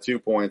lose by 2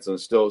 points and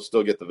still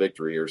get the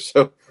victory here.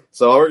 So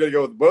we're going to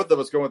go with both of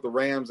us going with the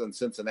Rams and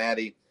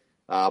Cincinnati,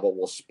 but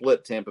we'll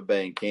split Tampa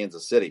Bay and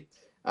Kansas City.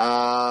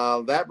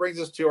 That brings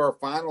us to our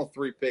final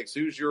three picks.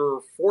 Who's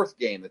your fourth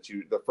game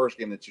the first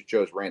game that you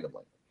chose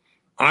randomly?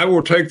 I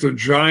will take the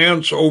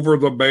Giants over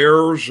the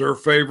Bears. They're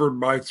favored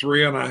by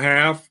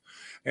 3.5.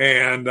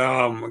 And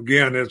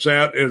again, it's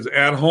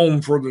at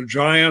home for the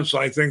Giants.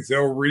 I think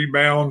they'll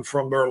rebound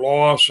from their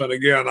loss. And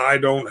again, I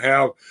don't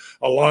have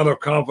a lot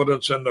of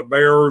confidence in the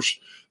Bears,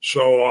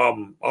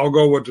 so I'll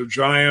go with the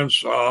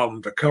Giants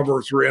to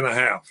cover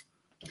 3.5.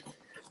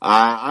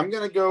 I'm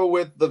going to go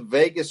with the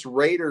Vegas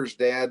Raiders,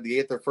 Dad. They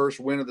get their first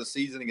win of the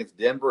season against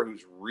Denver,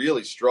 who's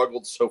really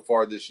struggled so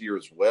far this year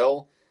as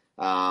well.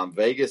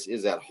 Vegas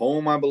is at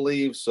home, I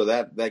believe, so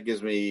that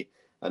gives me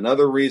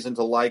another reason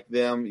to like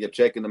them. You're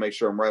checking to make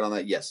sure I'm right on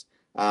that. Yes,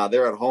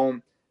 they're at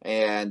home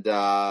and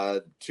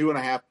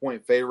 2.5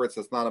 point favorites.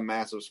 That's not a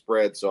massive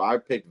spread. So I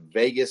picked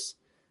Vegas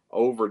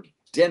over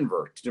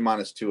Denver to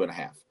minus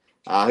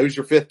 2.5. Who's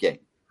your fifth game?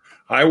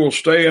 I will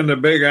stay in the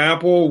Big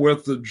Apple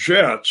with the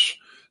Jets.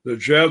 The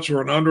Jets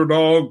are an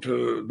underdog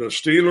to the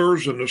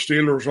Steelers, and the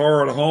Steelers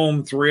are at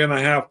home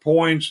 3.5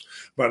 points.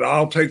 But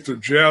I'll take the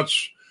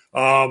Jets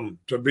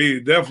to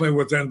be definitely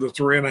within the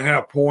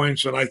 3.5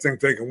 points, and I think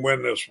they can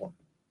win this one.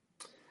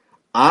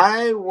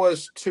 I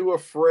was too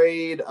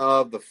afraid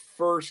of the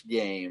first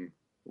game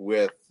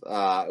with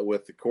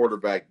the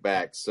quarterback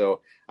back, so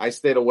I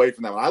stayed away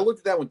from that one. I looked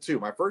at that one too.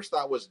 My first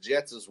thought was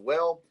Jets as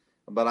well,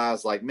 but I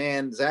was like,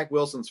 man, Zach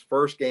Wilson's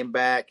first game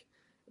back,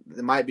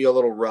 it might be a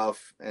little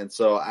rough, and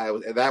so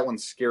that one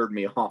scared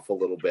me off a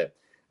little bit.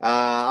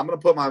 I'm going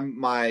to put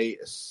my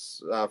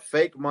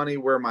fake money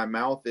where my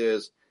mouth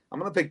is. I'm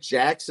going to pick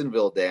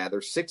Jacksonville, Dad. They're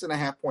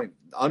 6.5 point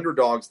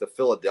underdogs to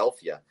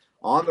Philadelphia.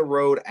 On the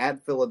road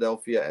at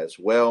Philadelphia as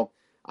well.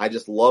 I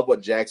just love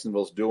what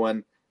Jacksonville's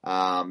doing.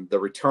 The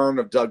return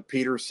of Doug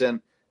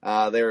Peterson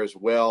there as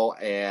well.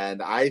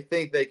 And I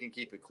think they can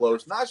keep it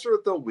close. Not sure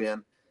if they'll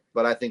win,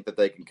 but I think that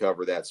they can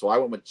cover that. So I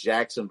went with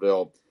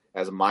Jacksonville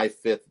as my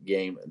fifth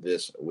game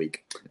this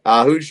week.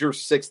 Who's your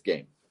sixth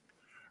game?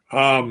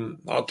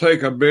 I'll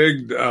take a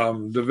big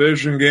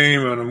division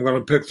game, and I'm going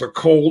to pick the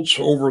Colts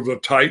over the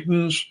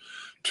Titans.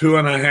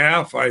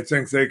 2.5. I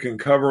think they can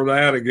cover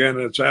that. Again,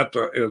 it's at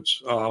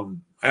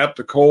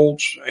the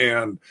Colts,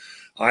 and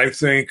I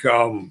think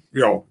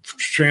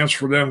chance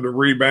for them to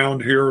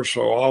rebound here.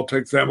 So I'll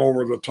take them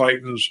over the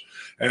Titans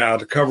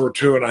to cover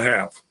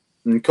 2.5.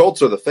 And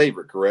Colts are the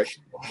favorite, correct?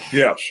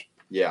 Yes.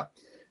 Yeah.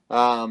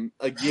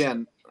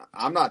 Again,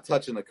 I'm not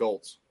touching the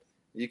Colts.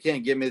 You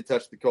can't get me to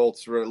touch the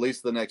Colts for at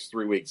least the next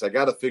 3 weeks. I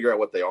got to figure out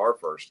what they are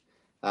first.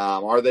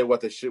 Are they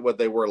what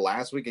they were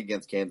last week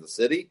against Kansas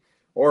City?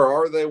 Or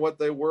are they what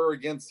they were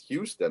against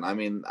Houston? I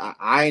mean,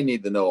 I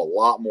need to know a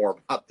lot more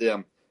about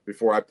them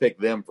before I pick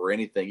them for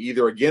anything,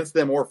 either against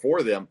them or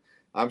for them.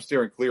 I'm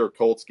steering clear of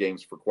Colts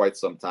games for quite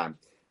some time.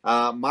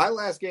 My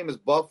last game is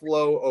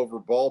Buffalo over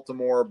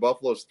Baltimore.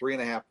 Buffalo's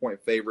 3.5 point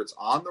favorites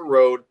on the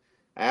road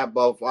at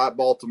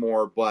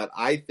Baltimore, but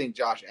I think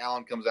Josh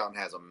Allen comes out and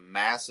has a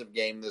massive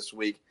game this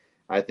week.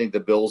 I think the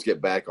Bills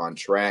get back on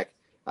track.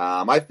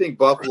 I think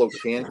Buffalo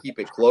can keep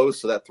it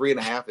close, so that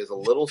 3.5 is a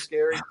little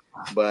scary.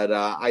 But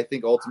I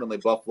think ultimately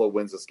Buffalo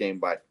wins this game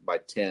by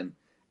 10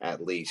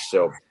 at least.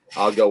 So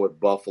I'll go with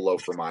Buffalo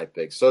for my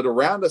pick. So to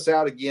round us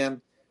out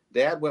again,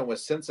 Dad went with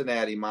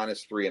Cincinnati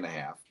minus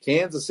 3.5,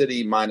 Kansas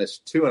City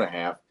minus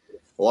 2.5,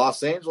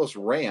 Los Angeles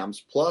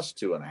Rams plus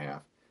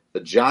 2.5, the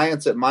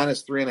Giants at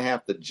minus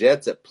 3.5, the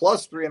Jets at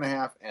plus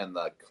 3.5, and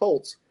the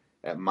Colts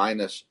at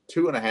minus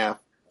 2.5.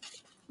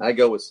 I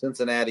go with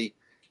Cincinnati.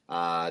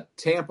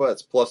 Tampa,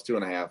 it's plus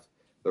 2.5.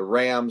 The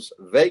Rams,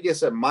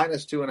 Vegas at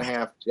minus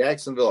 2.5.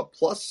 Jacksonville at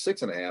plus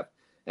 6.5.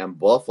 And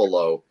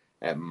Buffalo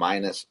at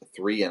minus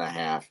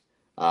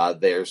 3.5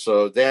 there.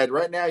 So, Dad,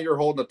 right now you're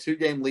holding a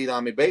 2-game lead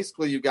on me.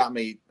 Basically, you got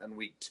me in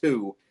week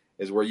 2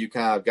 is where you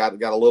kind of got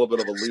a little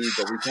bit of a lead,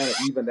 but we kind of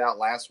evened out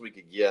last week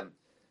again.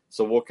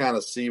 So we'll kind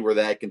of see where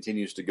that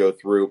continues to go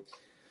through.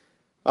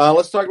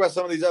 Let's talk about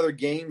some of these other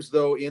games,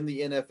 though, in the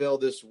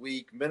NFL this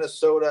week.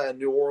 Minnesota and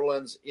New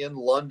Orleans in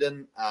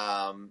London.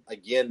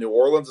 Again, New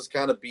Orleans is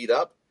kind of beat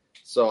up,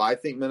 so I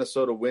think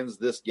Minnesota wins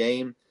this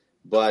game.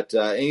 But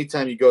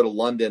anytime you go to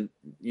London,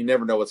 you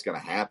never know what's going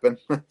to happen.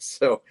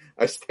 So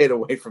I stayed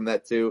away from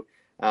that, too.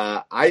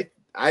 I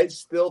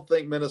still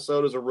think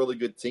Minnesota's a really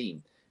good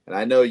team. And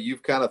I know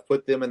you've kind of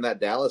put them in that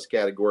Dallas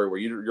category where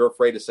you're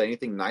afraid to say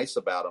anything nice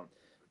about them.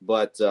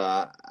 But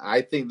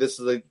I think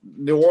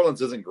New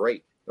Orleans isn't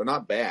great. They're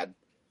not bad.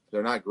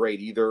 They're not great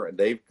either. And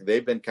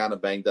they've been kind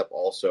of banged up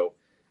also.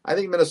 I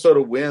think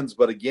Minnesota wins,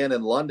 but again,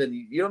 in London,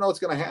 you don't know what's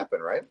going to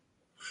happen, right?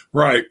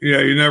 Right. Yeah,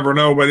 you never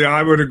know. But yeah,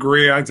 I would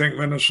agree. I think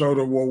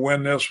Minnesota will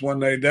win this one.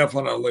 They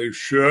definitely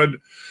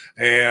should.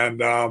 And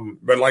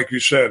but like you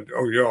said,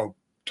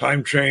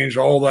 time change,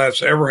 all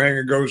that's everything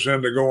that goes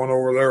into going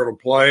over there to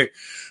play.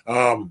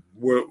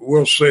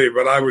 We'll see.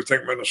 But I would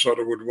think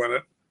Minnesota would win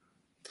it.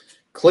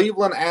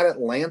 Cleveland at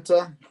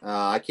Atlanta.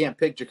 I can't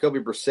pick Jacoby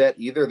Brissett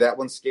either. That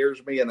one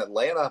scares me. And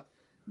Atlanta,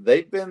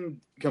 they've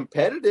been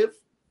competitive,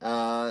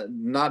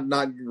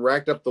 not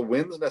racked up the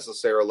wins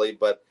necessarily,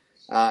 but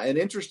an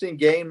interesting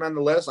game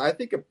nonetheless. I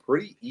think a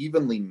pretty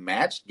evenly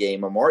matched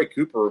game. Amari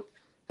Cooper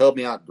helped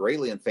me out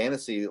greatly in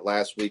fantasy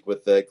last week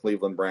with the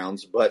Cleveland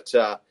Browns. But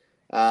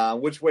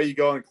which way you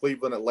go in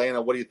Cleveland,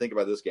 Atlanta? What do you think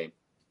about this game?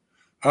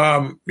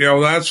 That'll be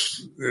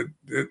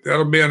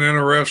an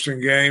interesting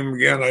game.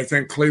 Again, I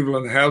think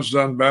Cleveland has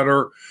done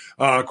better.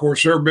 Of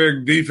course, their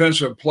big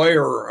defensive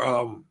player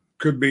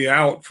could be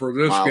out for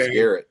this Myles game.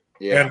 Garrett.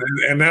 Yeah.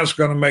 And that's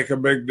going to make a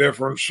big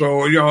difference.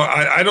 So,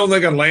 I don't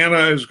think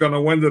Atlanta is going to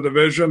win the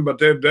division, but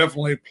they've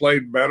definitely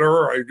played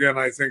better. Again,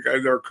 I think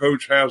their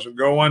coach has it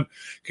going.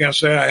 Can't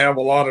say I have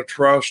a lot of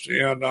trust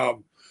in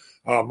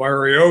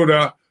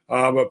Mariota,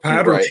 but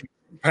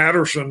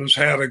Patterson has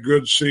had a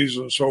good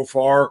season so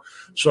far.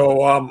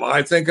 So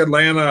I think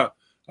Atlanta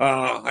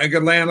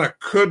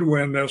could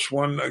win this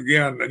one.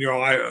 Again,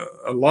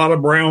 a lot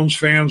of Browns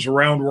fans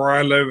around where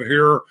I live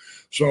here,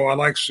 so I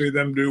like to see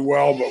them do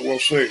well, but we'll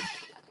see.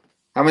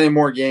 How many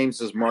more games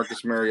does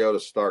Marcus Mariota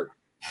start?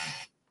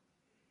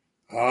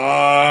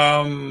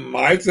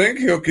 I think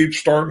he'll keep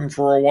starting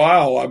for a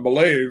while, I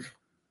believe.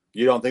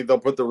 You don't think they'll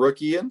put the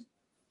rookie in?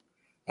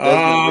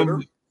 I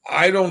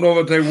don't know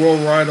that they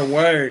will right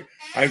away.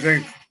 I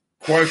think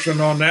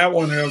question on that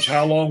one is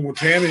how long will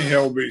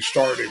Tannehill be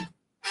starting?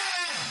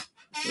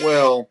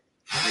 Well,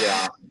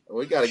 yeah,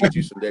 we got to get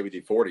you some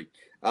WD-40.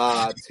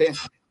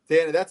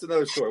 That's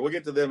another story. We'll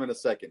get to them in a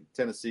second.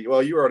 Tennessee.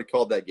 Well, you already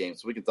called that game,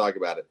 so we can talk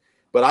about it.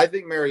 But I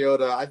think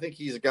Mariota,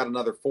 he's got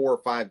another 4 or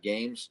 5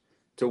 games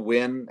to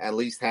win at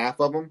least half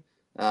of them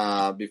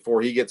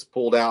before he gets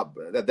pulled out.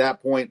 But at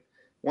that point,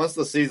 once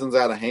the season's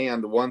out of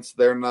hand, once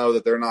they know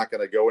that they're not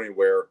going to go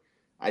anywhere,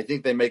 I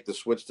think they make the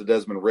switch to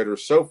Desmond Ridder.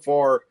 So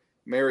far,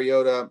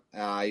 Mariota,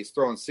 he's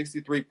throwing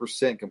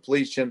 63%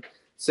 completion,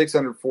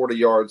 640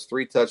 yards,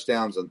 3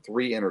 touchdowns, and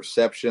 3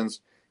 interceptions.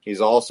 He's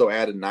also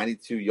added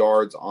 92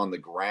 yards on the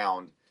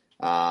ground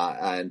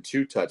and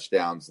 2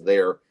 touchdowns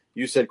there.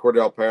 You said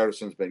Cordell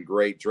Patterson's been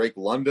great. Drake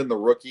London, the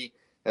rookie,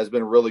 has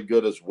been really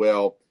good as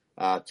well.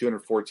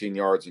 214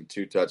 yards and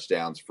 2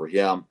 touchdowns for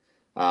him.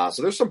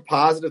 So there's some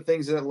positive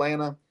things in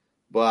Atlanta,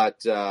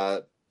 but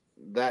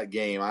that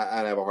game,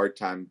 I'd have a hard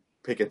time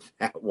picking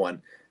that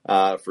one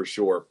for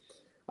sure.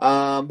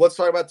 Let's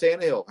talk about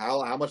Tannehill.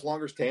 How much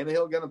longer is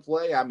Tannehill going to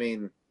play? I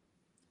mean,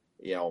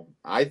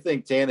 I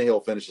think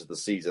Tannehill finishes the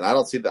season. I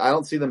don't see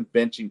them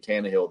benching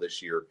Tannehill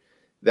this year.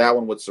 That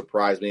one would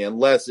surprise me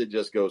unless it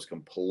just goes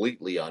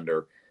completely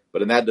under.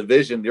 But in that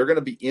division, you're going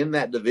to be in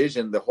that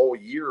division the whole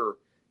year,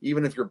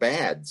 even if you're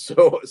bad.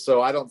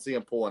 So I don't see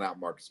him pulling out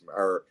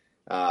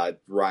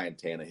Ryan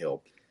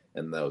Tannehill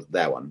in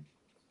that one.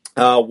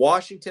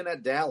 Washington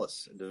at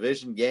Dallas,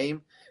 division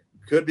game.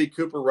 Could be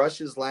Cooper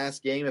Rush's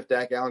last game if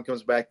Dak Allen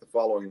comes back the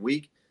following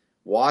week.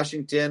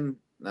 Washington,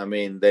 I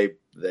mean, they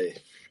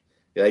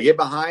get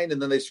behind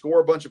and then they score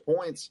a bunch of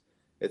points.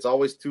 It's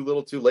always too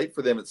little too late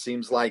for them, it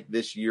seems like,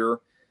 this year.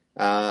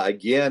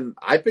 Again,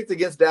 I picked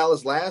against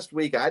Dallas last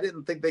week. I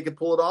didn't think they could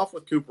pull it off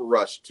with Cooper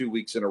Rush 2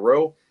 weeks in a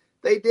row.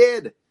 They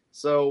did.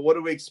 So what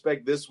do we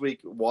expect this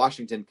week,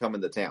 Washington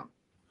coming to town?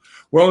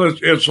 Well,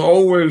 it's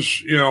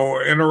always,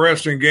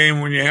 interesting game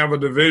when you have a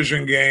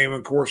division game.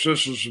 Of course,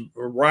 this is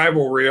a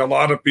rivalry. A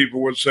lot of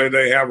people would say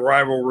they have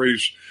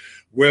rivalries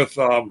with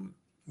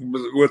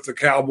the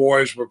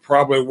Cowboys, but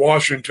probably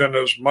Washington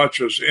as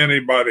much as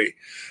anybody.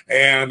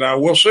 And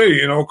we'll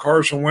see.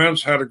 Carson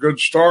Wentz had a good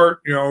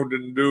start,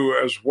 didn't do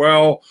as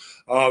well.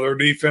 Their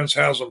defense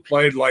hasn't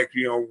played like,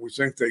 we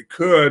think they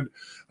could.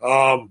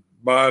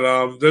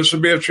 But this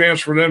would be a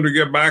chance for them to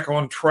get back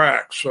on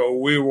track. So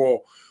we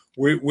will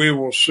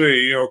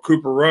see.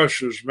 Cooper Rush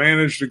has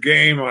managed the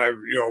game.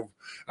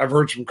 I've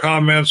heard some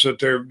comments that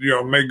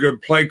they've made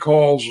good play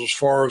calls as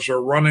far as they're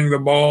running the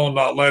ball,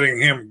 not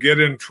letting him get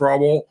in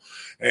trouble.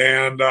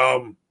 And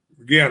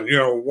again,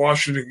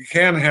 Washington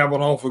can have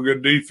an awful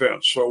good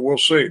defense. So we'll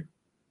see.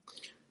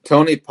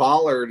 Tony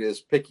Pollard is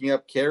picking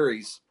up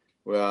carries,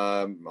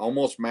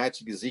 almost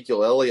matching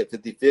Ezekiel Elliott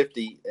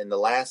 50-50 in the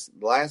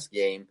last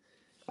game.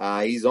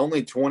 He's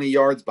only 20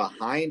 yards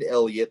behind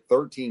Elliott,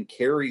 13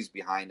 carries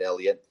behind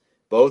Elliott,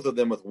 both of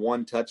them with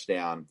one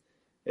touchdown.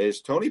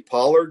 Is Tony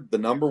Pollard the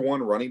number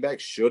one running back?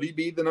 Should he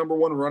be the number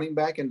one running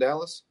back in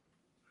Dallas?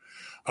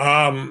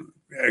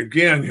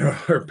 Again,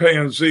 they're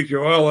paying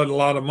Ezekiel Elliott a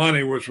lot of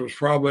money, which was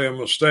probably a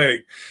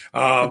mistake.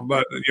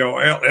 But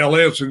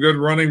Elliott's a good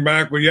running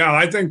back. But yeah,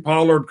 I think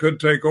Pollard could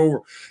take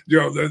over.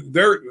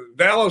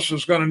 Dallas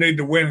is going to need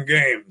to win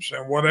games,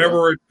 and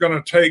whatever it's going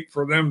to take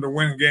for them to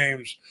win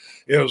games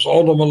is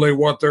ultimately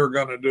what they're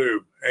going to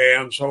do.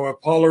 And so, if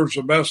Pollard's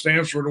the best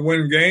answer to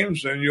win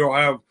games, then you'll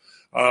have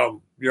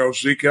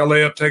Zeke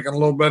Elliott taking a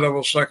little bit of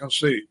a second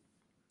seat.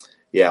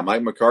 Yeah,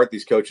 Mike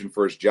McCarthy's coaching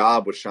for his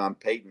job with Sean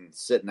Payton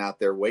sitting out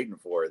there waiting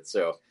for it.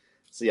 So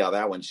see how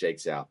that one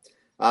shakes out.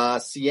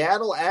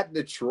 Seattle at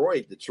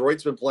Detroit.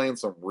 Detroit's been playing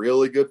some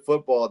really good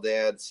football,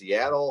 Dad.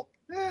 Seattle,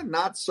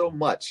 not so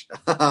much.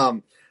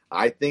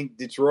 I think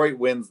Detroit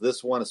wins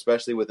this one,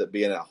 especially with it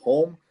being at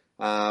home.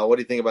 What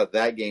do you think about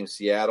that game,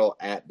 Seattle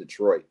at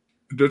Detroit?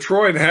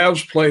 Detroit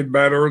has played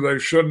better. They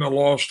shouldn't have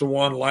lost to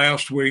one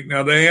last week.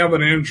 Now, they have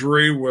an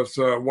injury with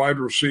wide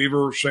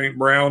receiver St.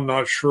 Brown.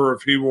 Not sure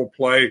if he will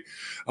play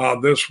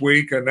this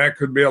week, and that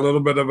could be a little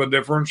bit of a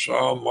difference.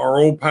 Our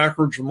old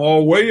Packer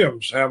Jamal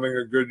Williams having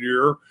a good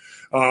year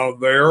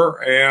there.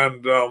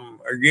 And,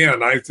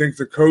 again, I think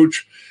the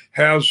coach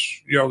has,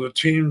 the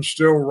team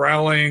still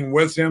rallying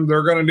with him.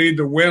 They're going to need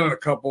to win a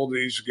couple of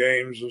these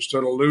games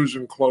instead of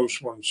losing close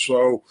ones.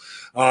 So,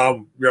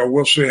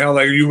 we'll see how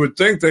you would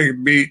think they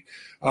beat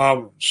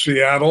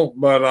Seattle,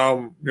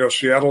 but,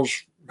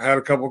 Seattle's had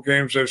a couple of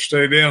games they've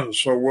stayed in,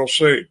 so we'll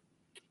see.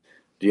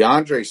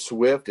 DeAndre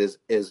Swift is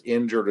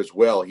injured as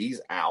well. He's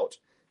out.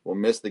 Will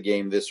miss the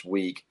game this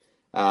week.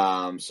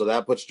 So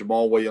that puts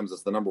Jamal Williams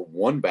as the number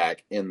one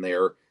back in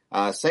there.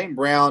 St.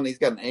 Brown, he's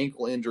got an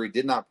ankle injury,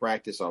 did not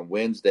practice on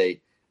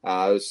Wednesday.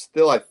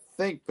 Still, I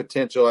think,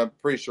 potential. I'm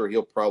pretty sure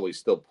he'll probably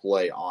still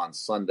play on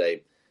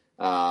Sunday.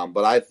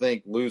 But I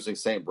think losing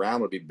St.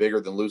 Brown would be bigger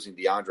than losing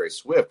DeAndre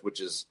Swift,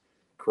 which is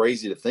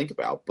crazy to think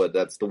about. But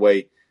that's the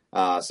way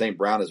St.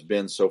 Brown has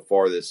been so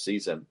far this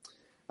season.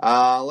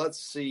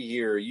 Let's see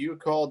here. You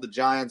called the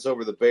Giants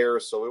over the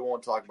Bears, so we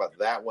won't talk about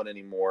that one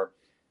anymore.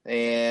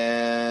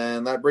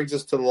 And that brings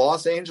us to the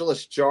Los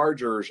Angeles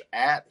Chargers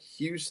at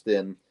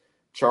Houston.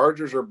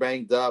 Chargers are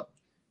banged up.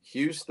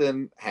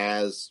 Houston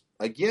has,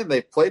 again,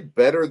 they've played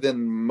better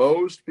than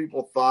most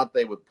people thought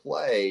they would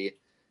play.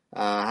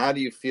 How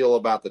do you feel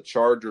about the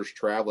Chargers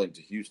traveling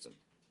to Houston?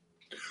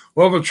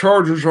 Well, the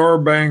Chargers are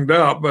banged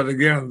up, but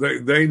again,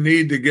 they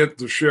need to get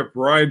the ship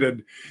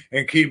righted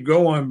and keep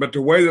going. But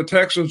the way the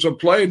Texans have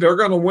played, they're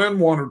going to win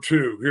one or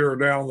two here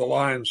down the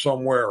line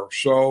somewhere.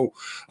 So,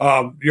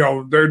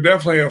 they're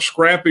definitely a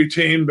scrappy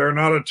team. They're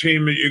not a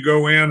team that you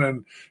go in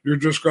and you're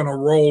just going to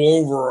roll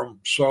over them.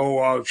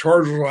 So,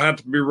 Chargers will have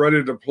to be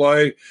ready to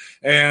play.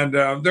 And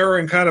they're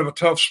in kind of a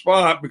tough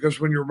spot because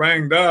when you're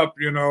banged up,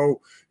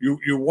 you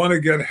want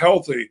to get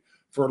healthy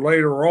for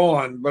later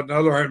on,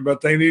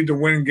 but they need to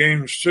win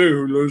games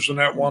too, losing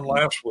that one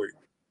last week.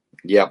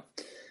 Yep.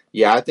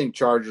 Yeah, I think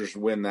Chargers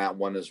win that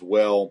one as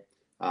well.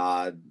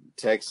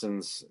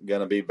 Texans going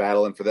to be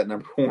battling for that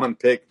number one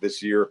pick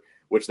this year,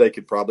 which they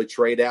could probably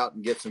trade out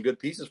and get some good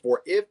pieces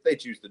for if they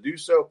choose to do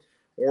so,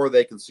 or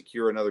they can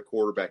secure another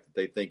quarterback that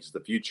they think is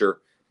the future.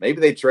 Maybe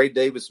they trade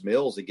Davis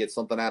Mills and get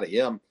something out of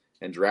him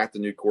and draft a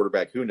new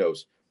quarterback. Who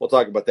knows? We'll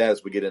talk about that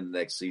as we get into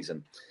next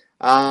season.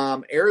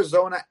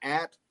 Arizona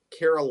at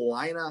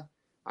Carolina.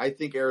 I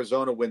think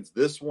Arizona wins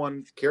this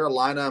one.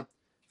 Carolina,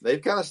 they've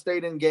kind of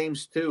stayed in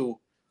games too,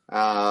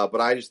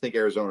 but I just think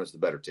Arizona is the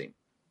better team.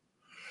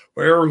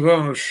 Well,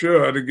 Arizona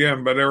should,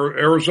 again, but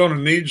Arizona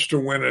needs to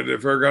win it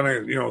if they're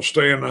going to,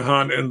 stay in the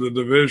hunt in the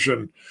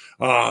division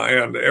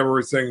and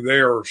everything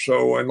there.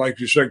 So, and like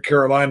you said,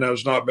 Carolina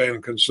has not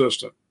been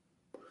consistent.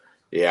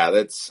 Yeah,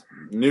 that's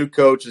new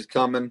coach is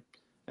coming,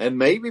 and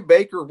maybe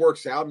Baker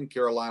works out in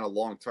Carolina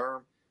long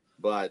term.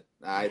 But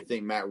I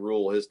think Matt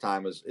Rule, his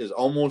time is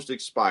almost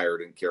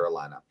expired in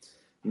Carolina.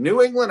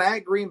 New England at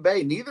Green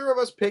Bay. Neither of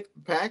us picked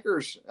the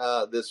Packers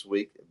this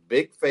week.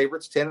 Big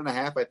favorites,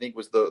 10.5, I think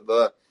was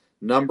the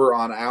number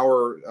on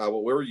our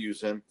what we're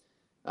using.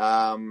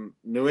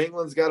 New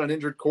England's got an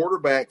injured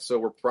quarterback, so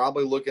we're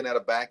probably looking at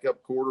a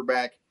backup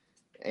quarterback.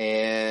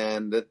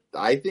 And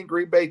I think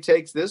Green Bay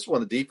takes this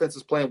one. The defense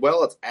is playing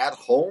well. It's at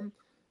home.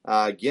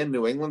 Again,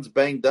 New England's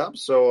banged up,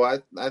 so I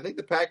think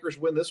the Packers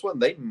win this one.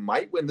 They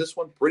might win this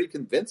one pretty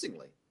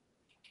convincingly.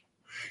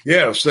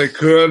 Yes, they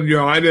could.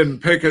 I didn't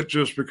pick it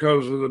just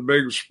because of the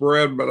big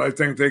spread, but I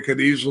think they could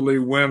easily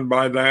win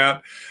by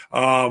that.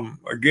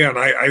 Again,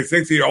 I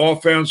think the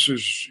offense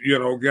is,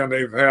 again,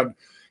 they've had,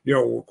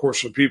 of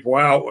course, the people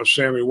out with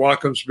Sammy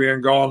Watkins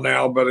being gone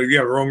now. But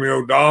again,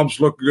 Romeo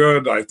Doubs looked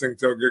good. I think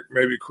they'll get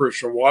maybe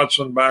Christian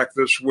Watson back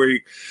this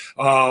week.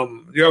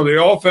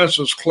 The offense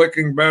is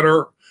clicking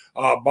better.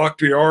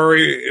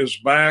 Bakhtiari is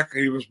back.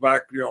 He was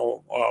back,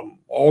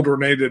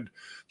 alternated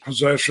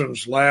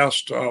possessions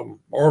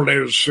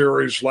alternated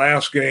series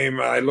last game.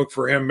 I look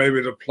for him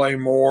maybe to play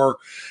more.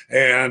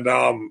 And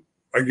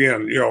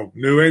again,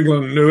 New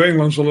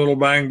England's a little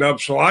banged up.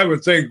 So I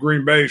would think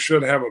Green Bay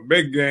should have a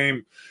big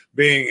game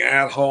being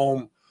at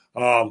home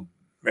and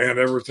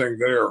everything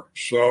there.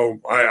 So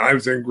I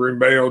think Green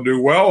Bay will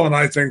do well, and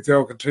I think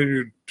they'll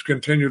continue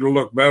to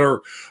look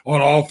better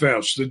on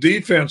offense. The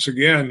defense,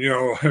 again,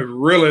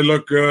 really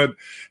looked good,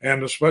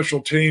 and the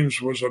special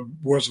teams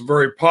was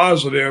very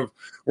positive,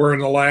 where in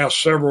the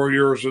last several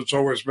years it's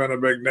always been a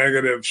big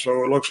negative.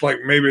 So it looks like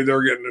maybe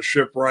they're getting the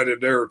ship righted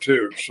there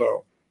too.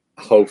 So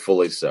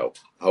hopefully so.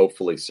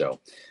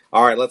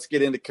 All right, let's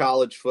get into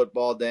college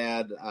football,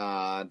 Dad,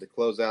 to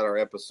close out our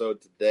episode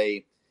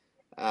today.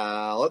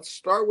 Let's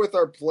start with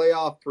our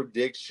playoff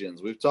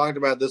predictions. We've talked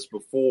about this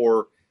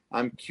before.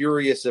 I'm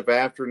curious if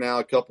after now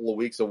a couple of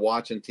weeks of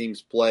watching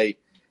teams play,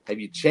 have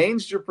you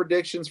changed your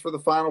predictions for the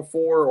Final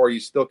Four, or are you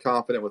still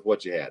confident with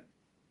what you had?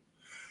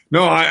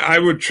 No, I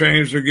would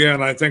change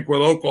again. I think with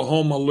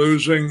Oklahoma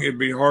losing, it'd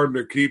be hard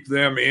to keep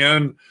them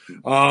in.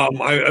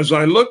 As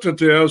I looked at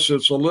this,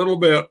 it's a little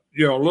bit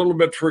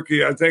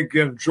tricky. I think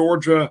in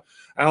Georgia,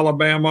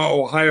 Alabama,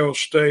 Ohio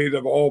State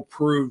have all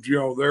proved,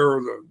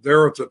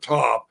 they're at the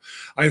top.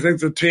 I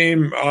think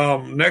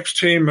the next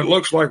team, it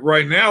looks like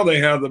right now they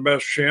have the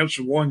best chance.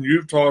 The one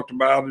you've talked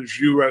about is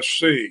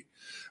USC.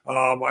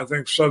 I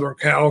think Southern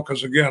Cal,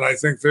 because again, I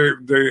think they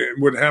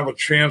would have a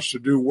chance to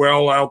do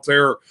well out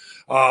there,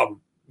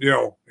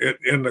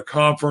 in the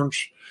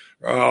conference,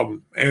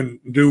 and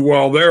do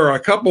well there. A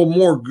couple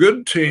more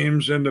good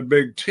teams in the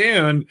Big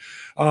Ten,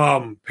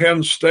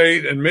 Penn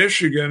State and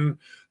Michigan.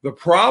 The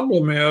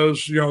problem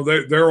is,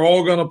 they're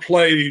all going to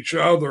play each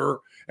other,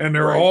 and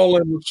they're all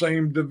in the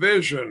same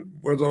division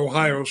with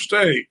Ohio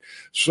State.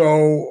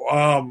 So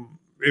I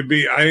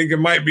think it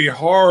might be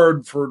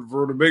hard for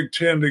the Big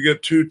Ten to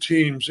get two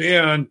teams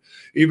in,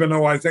 even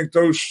though I think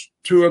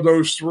two of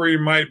those three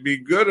might be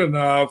good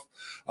enough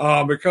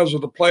because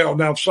of the playoff.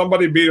 Now, if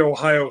somebody beat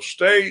Ohio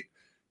State,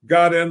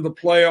 got in the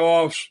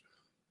playoffs,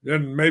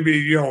 then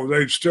maybe,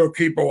 they'd still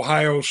keep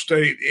Ohio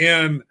State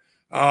in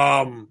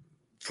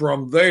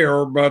from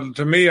there. But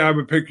to me, I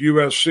would pick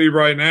USC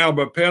right now.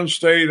 But Penn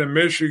State and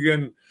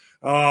Michigan,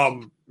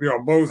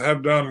 both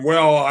have done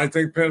well. I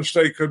think Penn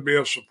State could be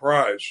a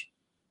surprise.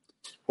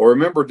 Well,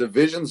 remember,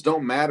 divisions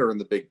don't matter in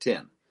the Big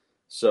Ten.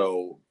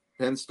 So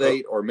Penn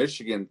State or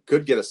Michigan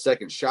could get a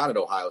second shot at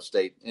Ohio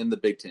State in the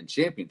Big Ten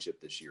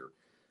championship this year.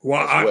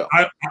 Well,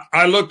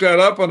 I looked that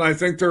up, and I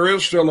think there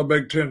is still a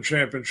Big Ten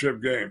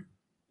championship game.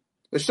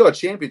 There's still a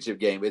championship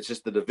game. It's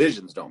just the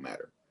divisions don't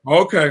matter.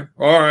 Okay.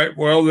 All right.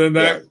 Well, then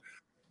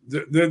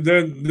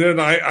then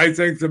I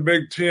think the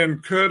Big Ten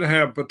could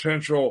have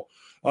potential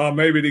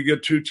maybe to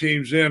get two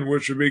teams in,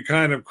 which would be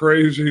kind of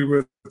crazy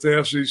with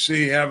the SEC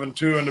having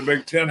two and the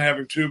Big Ten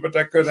having two, but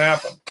that could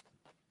happen.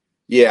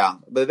 Yeah,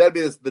 but that'd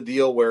be the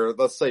deal where,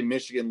 let's say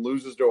Michigan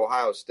loses to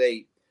Ohio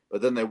State,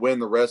 but then they win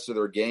the rest of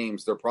their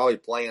games. They're probably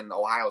playing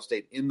Ohio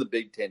State in the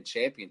Big Ten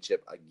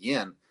championship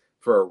again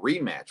for a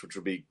rematch, which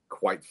would be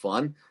quite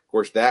fun. Of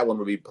course, that one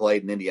would be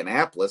played in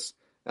Indianapolis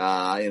in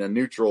a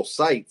neutral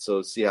site.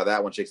 So see how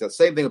that one shakes out.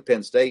 Same thing with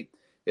Penn State.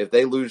 If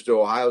they lose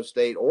to Ohio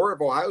State, or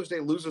if Ohio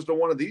State loses to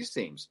one of these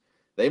teams,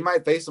 they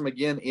might face them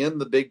again in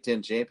the Big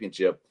Ten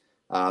championship.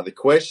 The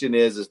question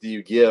is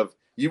do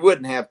you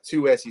wouldn't have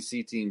two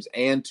SEC teams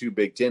and two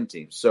Big Ten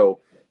teams.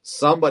 So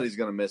somebody's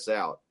going to miss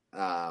out.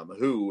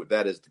 Who?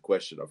 That is the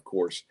question, of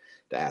course,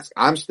 to ask.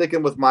 I'm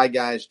sticking with my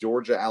guys,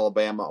 Georgia,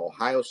 Alabama,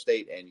 Ohio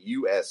State, and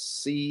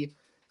USC.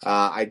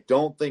 I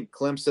don't think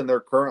Clemson, they're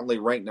currently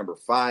ranked number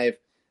 5.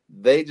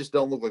 They just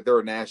don't look like they're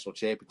a national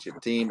championship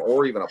team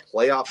or even a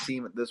playoff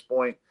team at this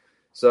point.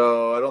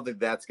 So I don't think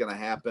that's going to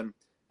happen.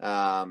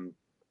 Are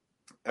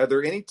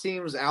there any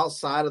teams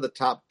outside of the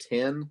top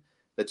 10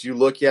 that you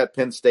look at?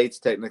 Penn State's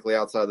technically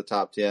outside of the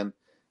top 10.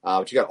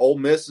 But you got Ole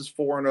Miss is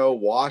 4-0,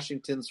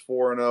 Washington's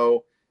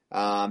 4-0,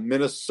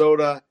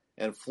 Minnesota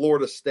and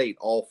Florida State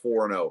all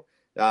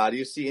 4-0. Do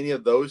you see any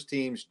of those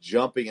teams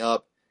jumping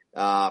up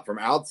from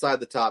outside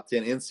the top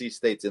 10? NC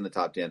State's in the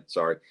top 10,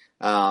 sorry.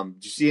 Do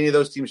you see any of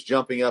those teams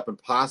jumping up and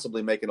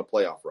possibly making a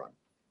playoff run?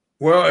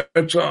 Well,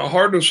 it's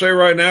hard to say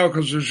right now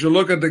because as you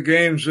look at the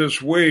games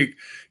this week,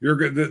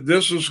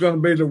 this is going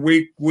to be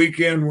the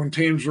weekend when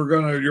teams you're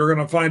going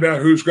to find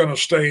out who's going to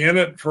stay in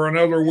it for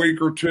another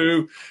week or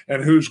two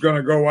and who's going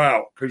to go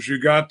out, because you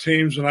got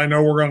teams, and I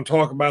know we're going to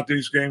talk about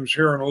these games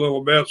here in a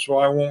little bit, so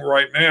I won't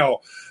right now.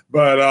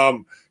 But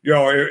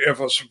if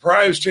a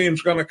surprise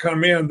team's going to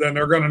come in, then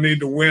they're going to need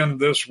to win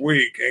this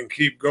week and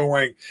keep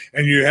going.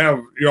 And you have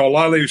a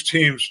lot of these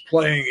teams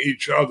playing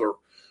each other.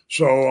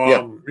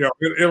 So,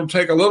 it'll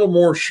take a little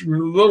more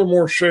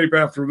shape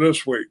after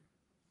this week.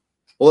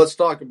 Well, let's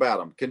talk about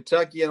them.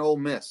 Kentucky and Ole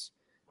Miss,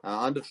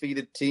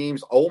 undefeated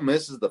teams. Ole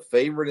Miss is the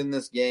favorite in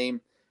this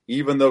game,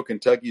 even though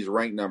Kentucky's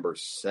ranked number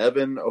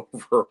 7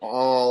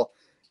 overall.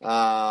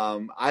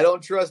 I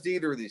don't trust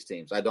either of these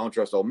teams. I don't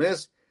trust Ole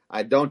Miss.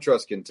 I don't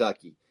trust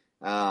Kentucky.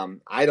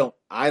 I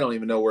don't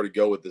even know where to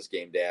go with this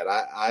game, Dad.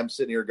 I'm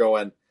sitting here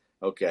going,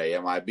 okay,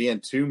 am I being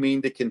too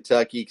mean to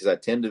Kentucky? Because I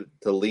tend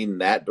to lean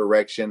that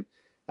direction.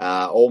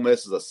 Ole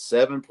Miss is a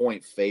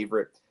 7-point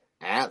favorite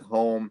at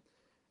home.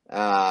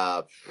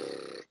 I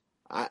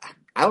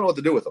don't know what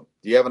to do with them.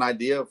 Do you have an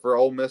idea for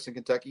Ole Miss and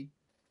Kentucky?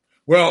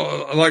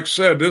 Well, like I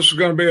said, this is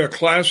going to be a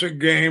classic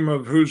game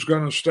of who's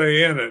going to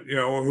stay in it.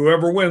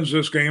 Whoever wins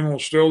this game will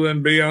still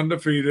then be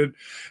undefeated,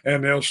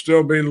 and they'll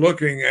still be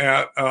looking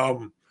at,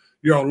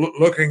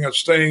 looking at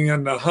staying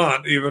in the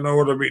hunt, even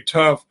though it'll be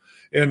tough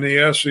in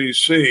the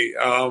SEC.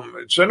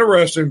 It's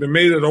interesting to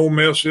me that Ole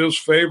Miss is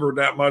favored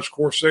that much. Of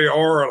course, they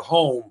are at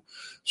home.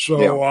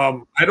 So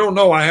I don't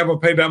know. I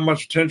haven't paid that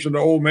much attention to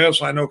Ole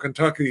Miss. I know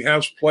Kentucky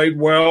has played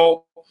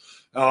well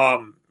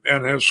and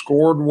has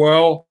scored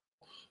well.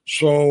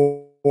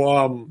 So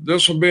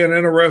this will be an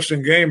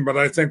interesting game, but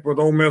I think with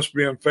Ole Miss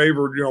being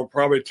favored,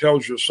 probably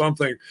tells you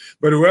something.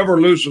 But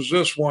whoever loses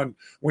this one,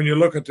 when you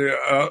look at the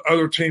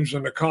other teams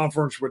in the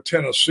conference, with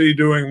Tennessee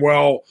doing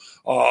well,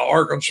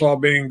 Arkansas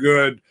being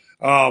good,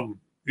 to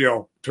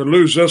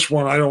lose this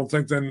one, I don't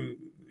think then,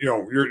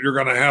 you're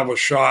going to have a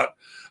shot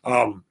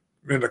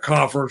in the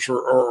conference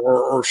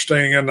or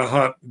staying in the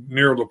hunt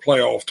near the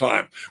playoff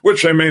time,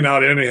 which they may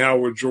not anyhow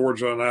with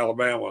Georgia and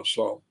Alabama.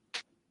 So,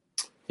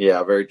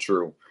 yeah, very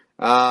true.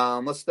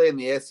 Let's stay in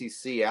the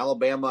SEC.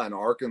 Alabama and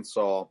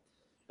Arkansas.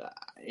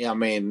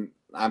 I'm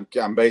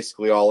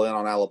basically all in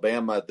on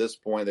Alabama at this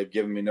point. They've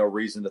given me no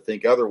reason to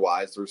think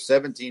otherwise. They're a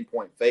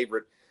 17-point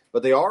favorite,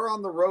 but they are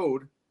on the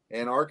road,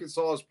 and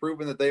Arkansas has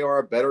proven that they are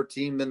a better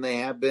team than they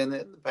have been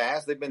in the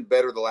past. They've been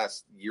better the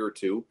last year or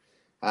two.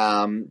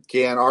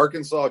 Can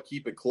Arkansas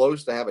keep it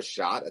close to have a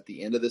shot at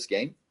the end of this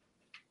game?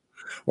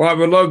 Well, I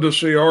would love to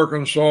see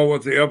Arkansas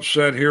with the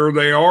upset here.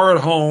 They are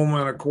at home,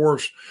 and of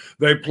course,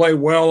 they play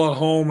well at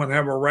home and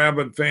have a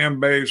rabid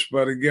fan base.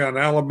 But again,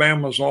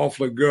 Alabama's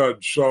awfully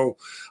good, so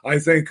I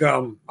think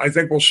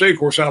we'll see. Of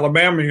course,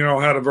 Alabama,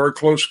 had a very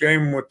close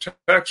game with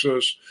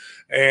Texas,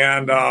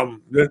 and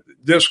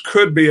this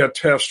could be a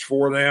test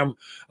for them.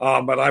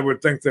 But I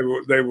would think they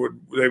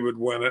would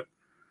win it.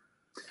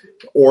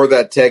 Or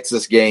that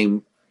Texas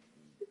game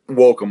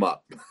woke them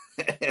up.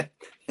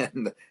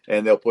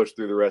 And they'll push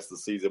through the rest of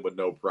the season with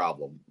no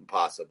problem,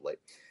 possibly.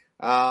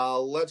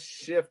 Let's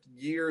shift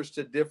gears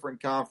to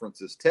different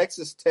conferences.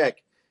 Texas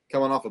Tech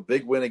coming off a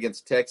big win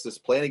against Texas,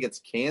 playing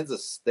against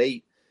Kansas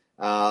State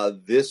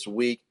this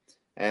week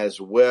as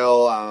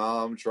well.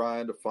 I'm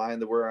trying to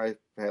find where I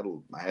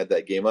had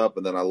that game up,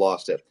 and then I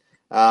lost it.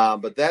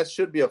 But that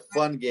should be a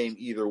fun game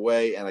either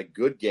way, and a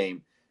good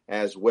game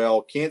as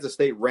well. Kansas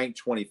State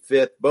ranked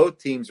 25th. Both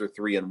teams are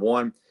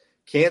 3-1.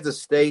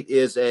 Kansas State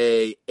is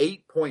a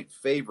 8-point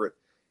favorite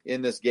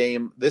in this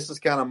game. This is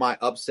kind of my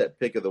upset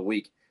pick of the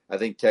week. I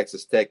think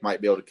Texas Tech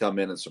might be able to come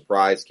in and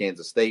surprise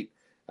Kansas State.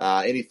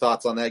 Any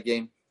thoughts on that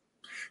game?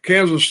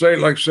 Kansas State,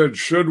 like I said,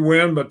 should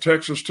win, but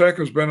Texas Tech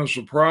has been a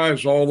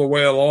surprise all the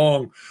way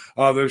along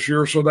this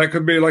year. So that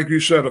could be, like you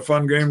said, a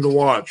fun game to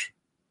watch.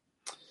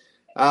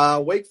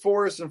 Wake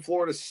Forest and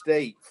Florida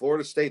State.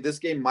 Florida State, this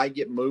game might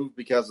get moved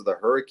because of the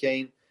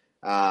hurricane.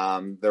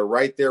 They're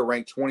right there,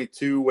 ranked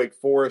 22, Wake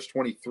Forest,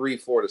 23,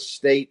 Florida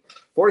State.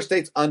 Florida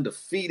State's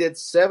undefeated,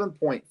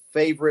 7-point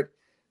favorite.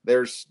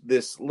 There's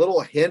this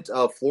little hint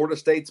of Florida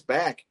State's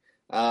back.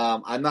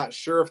 I'm not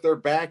sure if they're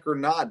back or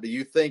not. Do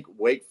you think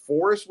Wake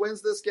Forest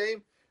wins this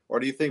game, or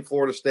do you think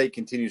Florida State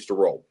continues to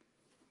roll?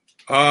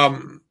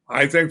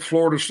 I think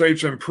Florida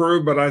State's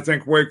improved, but I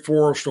think Wake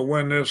Forest will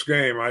win this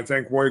game. I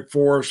think Wake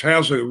Forest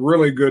has a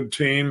really good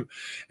team,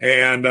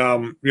 and,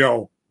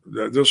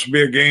 this will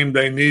be a game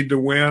they need to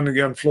win.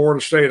 Again,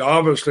 Florida State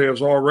obviously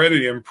has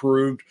already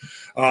improved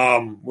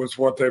with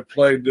what they've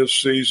played this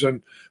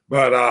season,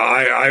 but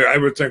I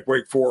would think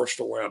Wake Forest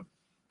will win.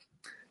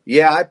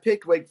 Yeah, I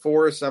picked Wake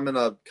Forest. I'm in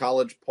a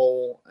college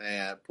pool,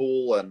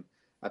 and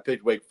I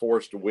picked Wake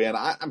Forest to win.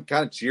 I'm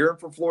kind of cheering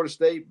for Florida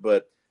State,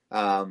 but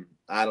I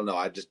don't know.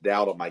 I just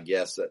doubt them, I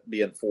guess, at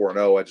being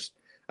 4-0.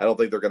 I don't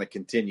think they're going to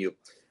continue.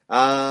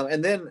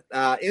 And then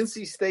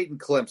NC State and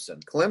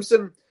Clemson.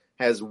 Clemson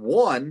has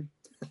won,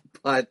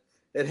 but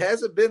it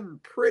hasn't been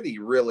pretty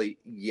really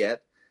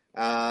yet.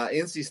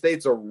 NC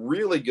State's a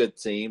really good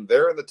team.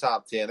 They're in the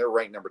top 10. They're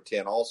ranked number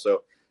 10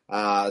 also.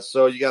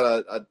 So you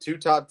got a 2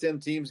 top 10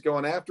 teams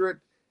going after it,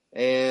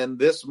 and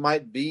this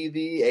might be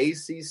the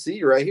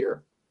ACC right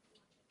here.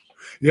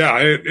 Yeah,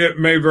 it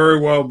may very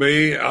well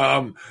be.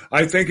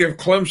 I think if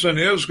Clemson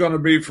is going to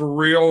be for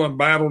real and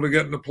battle to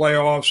get in the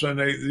playoffs, and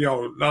they,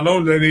 not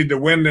only they need to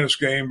win this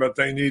game, but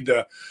they need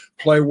to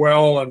play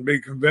well and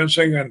be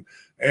convincing,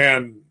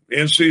 and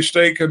NC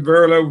State could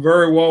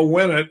very well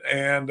win it,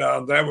 and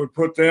that would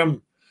put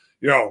them,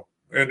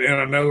 in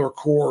another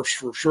course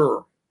for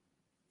sure.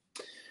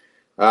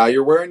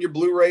 You're wearing your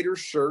Blue Raiders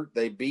shirt.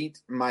 They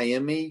beat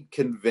Miami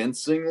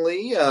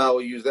convincingly.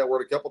 We'll use that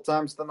word a couple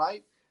times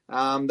tonight.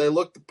 They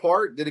looked the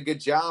part, did a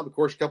good job. Of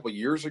course, a couple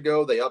years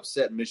ago, they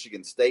upset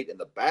Michigan State in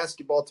the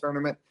basketball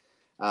tournament.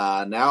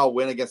 Now a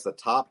win against the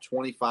top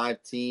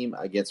 25 team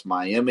against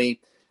Miami.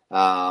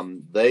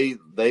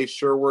 They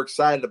sure were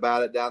excited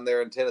about it down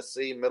there in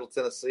Tennessee, Middle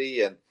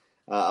Tennessee, and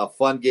a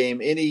fun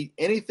game.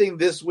 Anything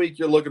this week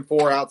you're looking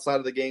for outside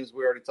of the games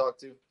we already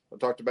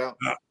talked about?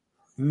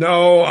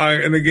 No,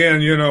 and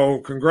again,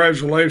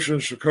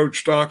 congratulations to Coach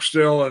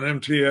Stockstill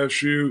and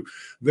MTSU.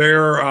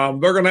 They're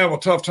going to have a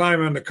tough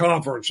time in the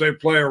conference. They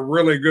play a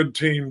really good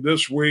team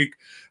this week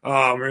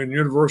in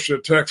University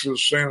of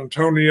Texas, San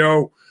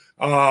Antonio.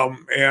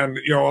 And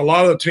a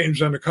lot of the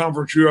teams in the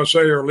Conference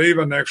USA are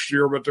leaving next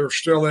year, but they're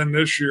still in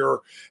this year,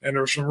 and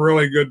there's some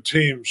really good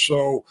teams.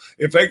 So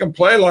if they can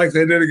play like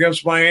they did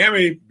against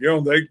Miami,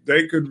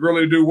 they could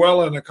really do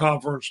well in the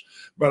conference.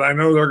 But I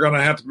know they're going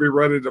to have to be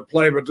ready to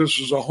play. But this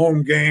is a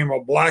home game,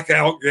 a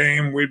blackout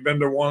game. We've been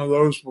to one of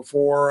those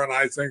before, and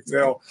I think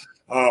they'll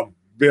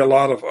be a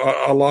lot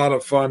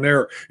of fun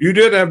there. You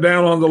did have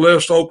down on the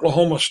list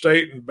Oklahoma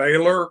State and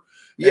Baylor.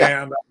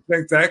 Yeah. And I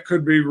think that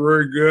could be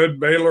very good.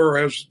 Baylor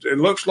it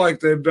looks like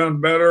they've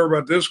done better,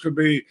 but this could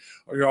be,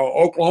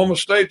 Oklahoma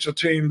State's a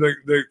team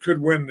that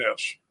could win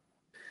this.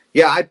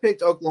 Yeah, I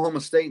picked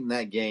Oklahoma State in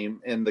that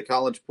game. In the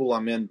college pool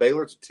I'm in,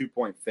 Baylor's a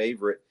 2-point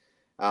favorite.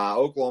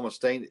 Oklahoma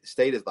State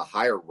is the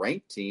higher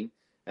ranked team,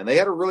 and they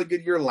had a really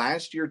good year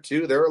last year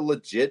too. They're a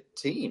legit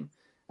team.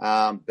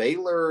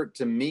 Baylor,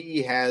 to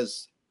me,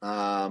 has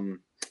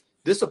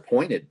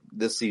disappointed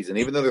this season,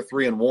 even though they're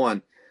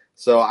 3-1.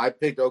 So I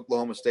picked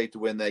Oklahoma State to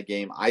win that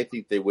game. I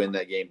think they win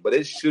that game, but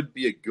it should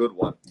be a good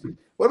one.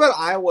 What about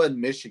Iowa and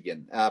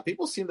Michigan?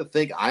 People seem to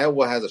think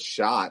Iowa has a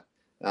shot.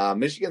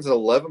 Michigan's an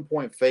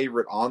 11-point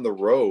favorite on the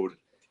road.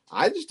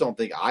 I just don't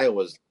think I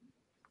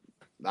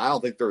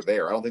don't think they're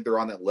there. I don't think they're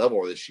on that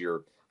level this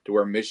year to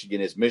where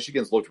Michigan is.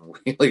 Michigan's looked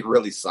really,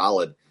 really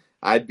solid.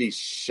 I'd be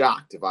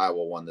shocked if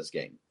Iowa won this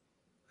game.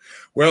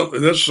 Well,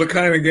 this is the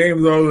kind of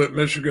game, though, that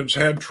Michigan's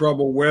had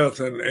trouble with,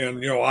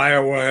 and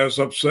Iowa has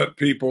upset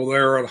people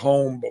there at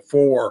home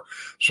before.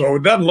 So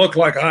it doesn't look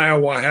like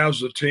Iowa has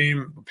the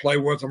team to play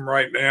with them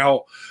right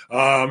now,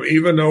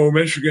 even though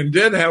Michigan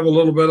did have a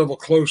little bit of a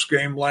close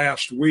game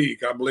last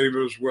week. I believe it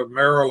was with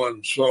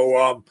Maryland.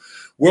 So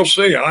we'll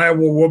see.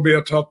 Iowa will be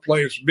a tough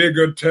place. Be a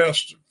good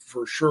test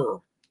for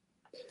sure.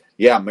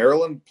 Yeah,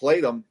 Maryland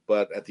played them,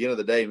 but at the end of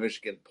the day,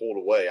 Michigan pulled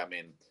away. I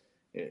mean,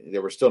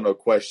 there was still no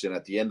question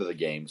at the end of the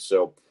game.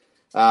 So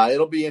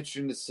it'll be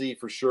interesting to see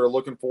for sure.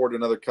 Looking forward to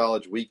another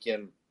college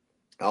weekend.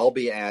 I'll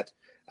be at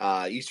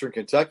Eastern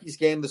Kentucky's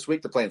game this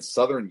week. They're playing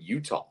Southern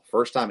Utah.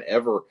 First time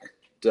ever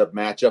to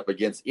match up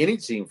against any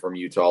team from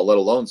Utah, let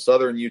alone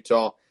Southern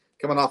Utah,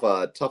 coming off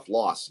a tough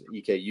loss.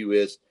 EKU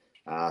is.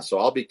 So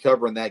I'll be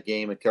covering that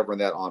game and covering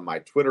that on my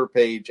Twitter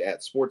page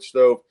at Sports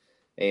Stove.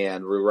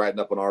 And we're writing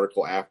up an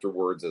article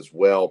afterwards as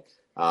well.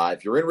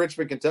 If you're in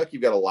Richmond, Kentucky,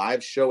 you've got a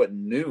live show at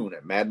noon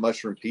at Mad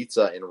Mushroom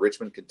Pizza in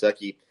Richmond,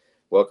 Kentucky.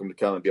 Welcome to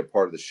come and be a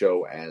part of the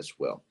show as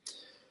well.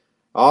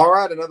 All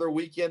right, another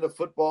weekend of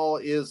football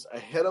is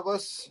ahead of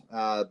us.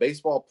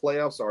 Baseball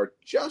playoffs are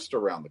just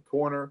around the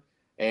corner,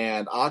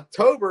 and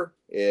October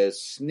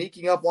is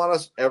sneaking up on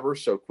us ever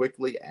so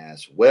quickly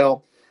as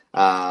well.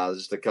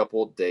 Just a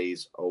couple of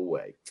days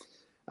away.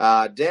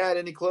 Dad,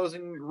 any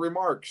closing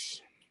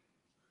remarks?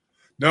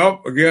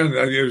 No, again,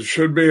 it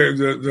should be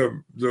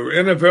the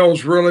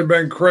NFL's really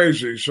been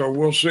crazy, so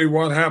we'll see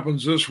what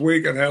happens this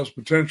week. It has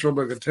potential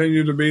to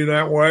continue to be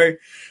that way.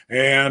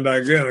 And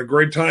again, a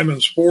great time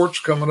in sports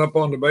coming up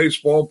on the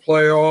baseball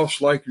playoffs,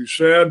 like you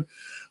said.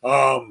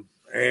 The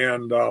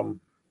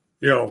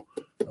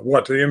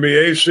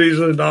NBA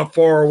season is not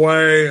far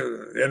away.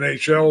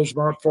 NHL's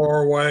not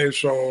far away.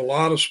 So a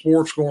lot of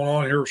sports going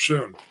on here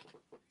soon.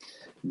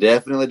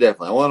 Definitely.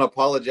 I want to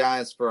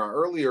apologize for our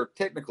earlier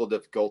technical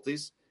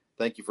difficulties.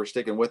 Thank you for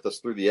sticking with us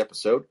through the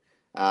episode.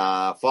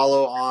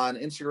 Follow on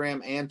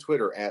Instagram and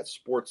Twitter at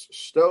Sports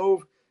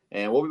Stove.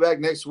 And we'll be back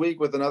next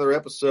week with another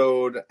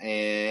episode.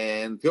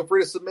 And feel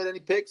free to submit any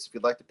picks. If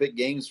you'd like to pick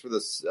games for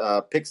this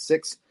Pick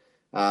 6,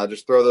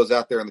 just throw those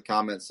out there in the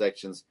comment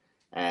sections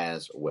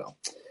as well.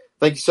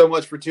 Thank you so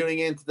much for tuning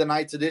in to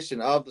tonight's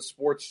edition of the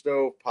Sports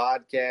Stove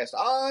podcast.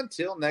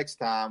 Until next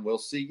time, we'll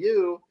see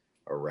you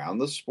around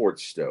the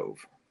Sports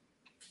Stove.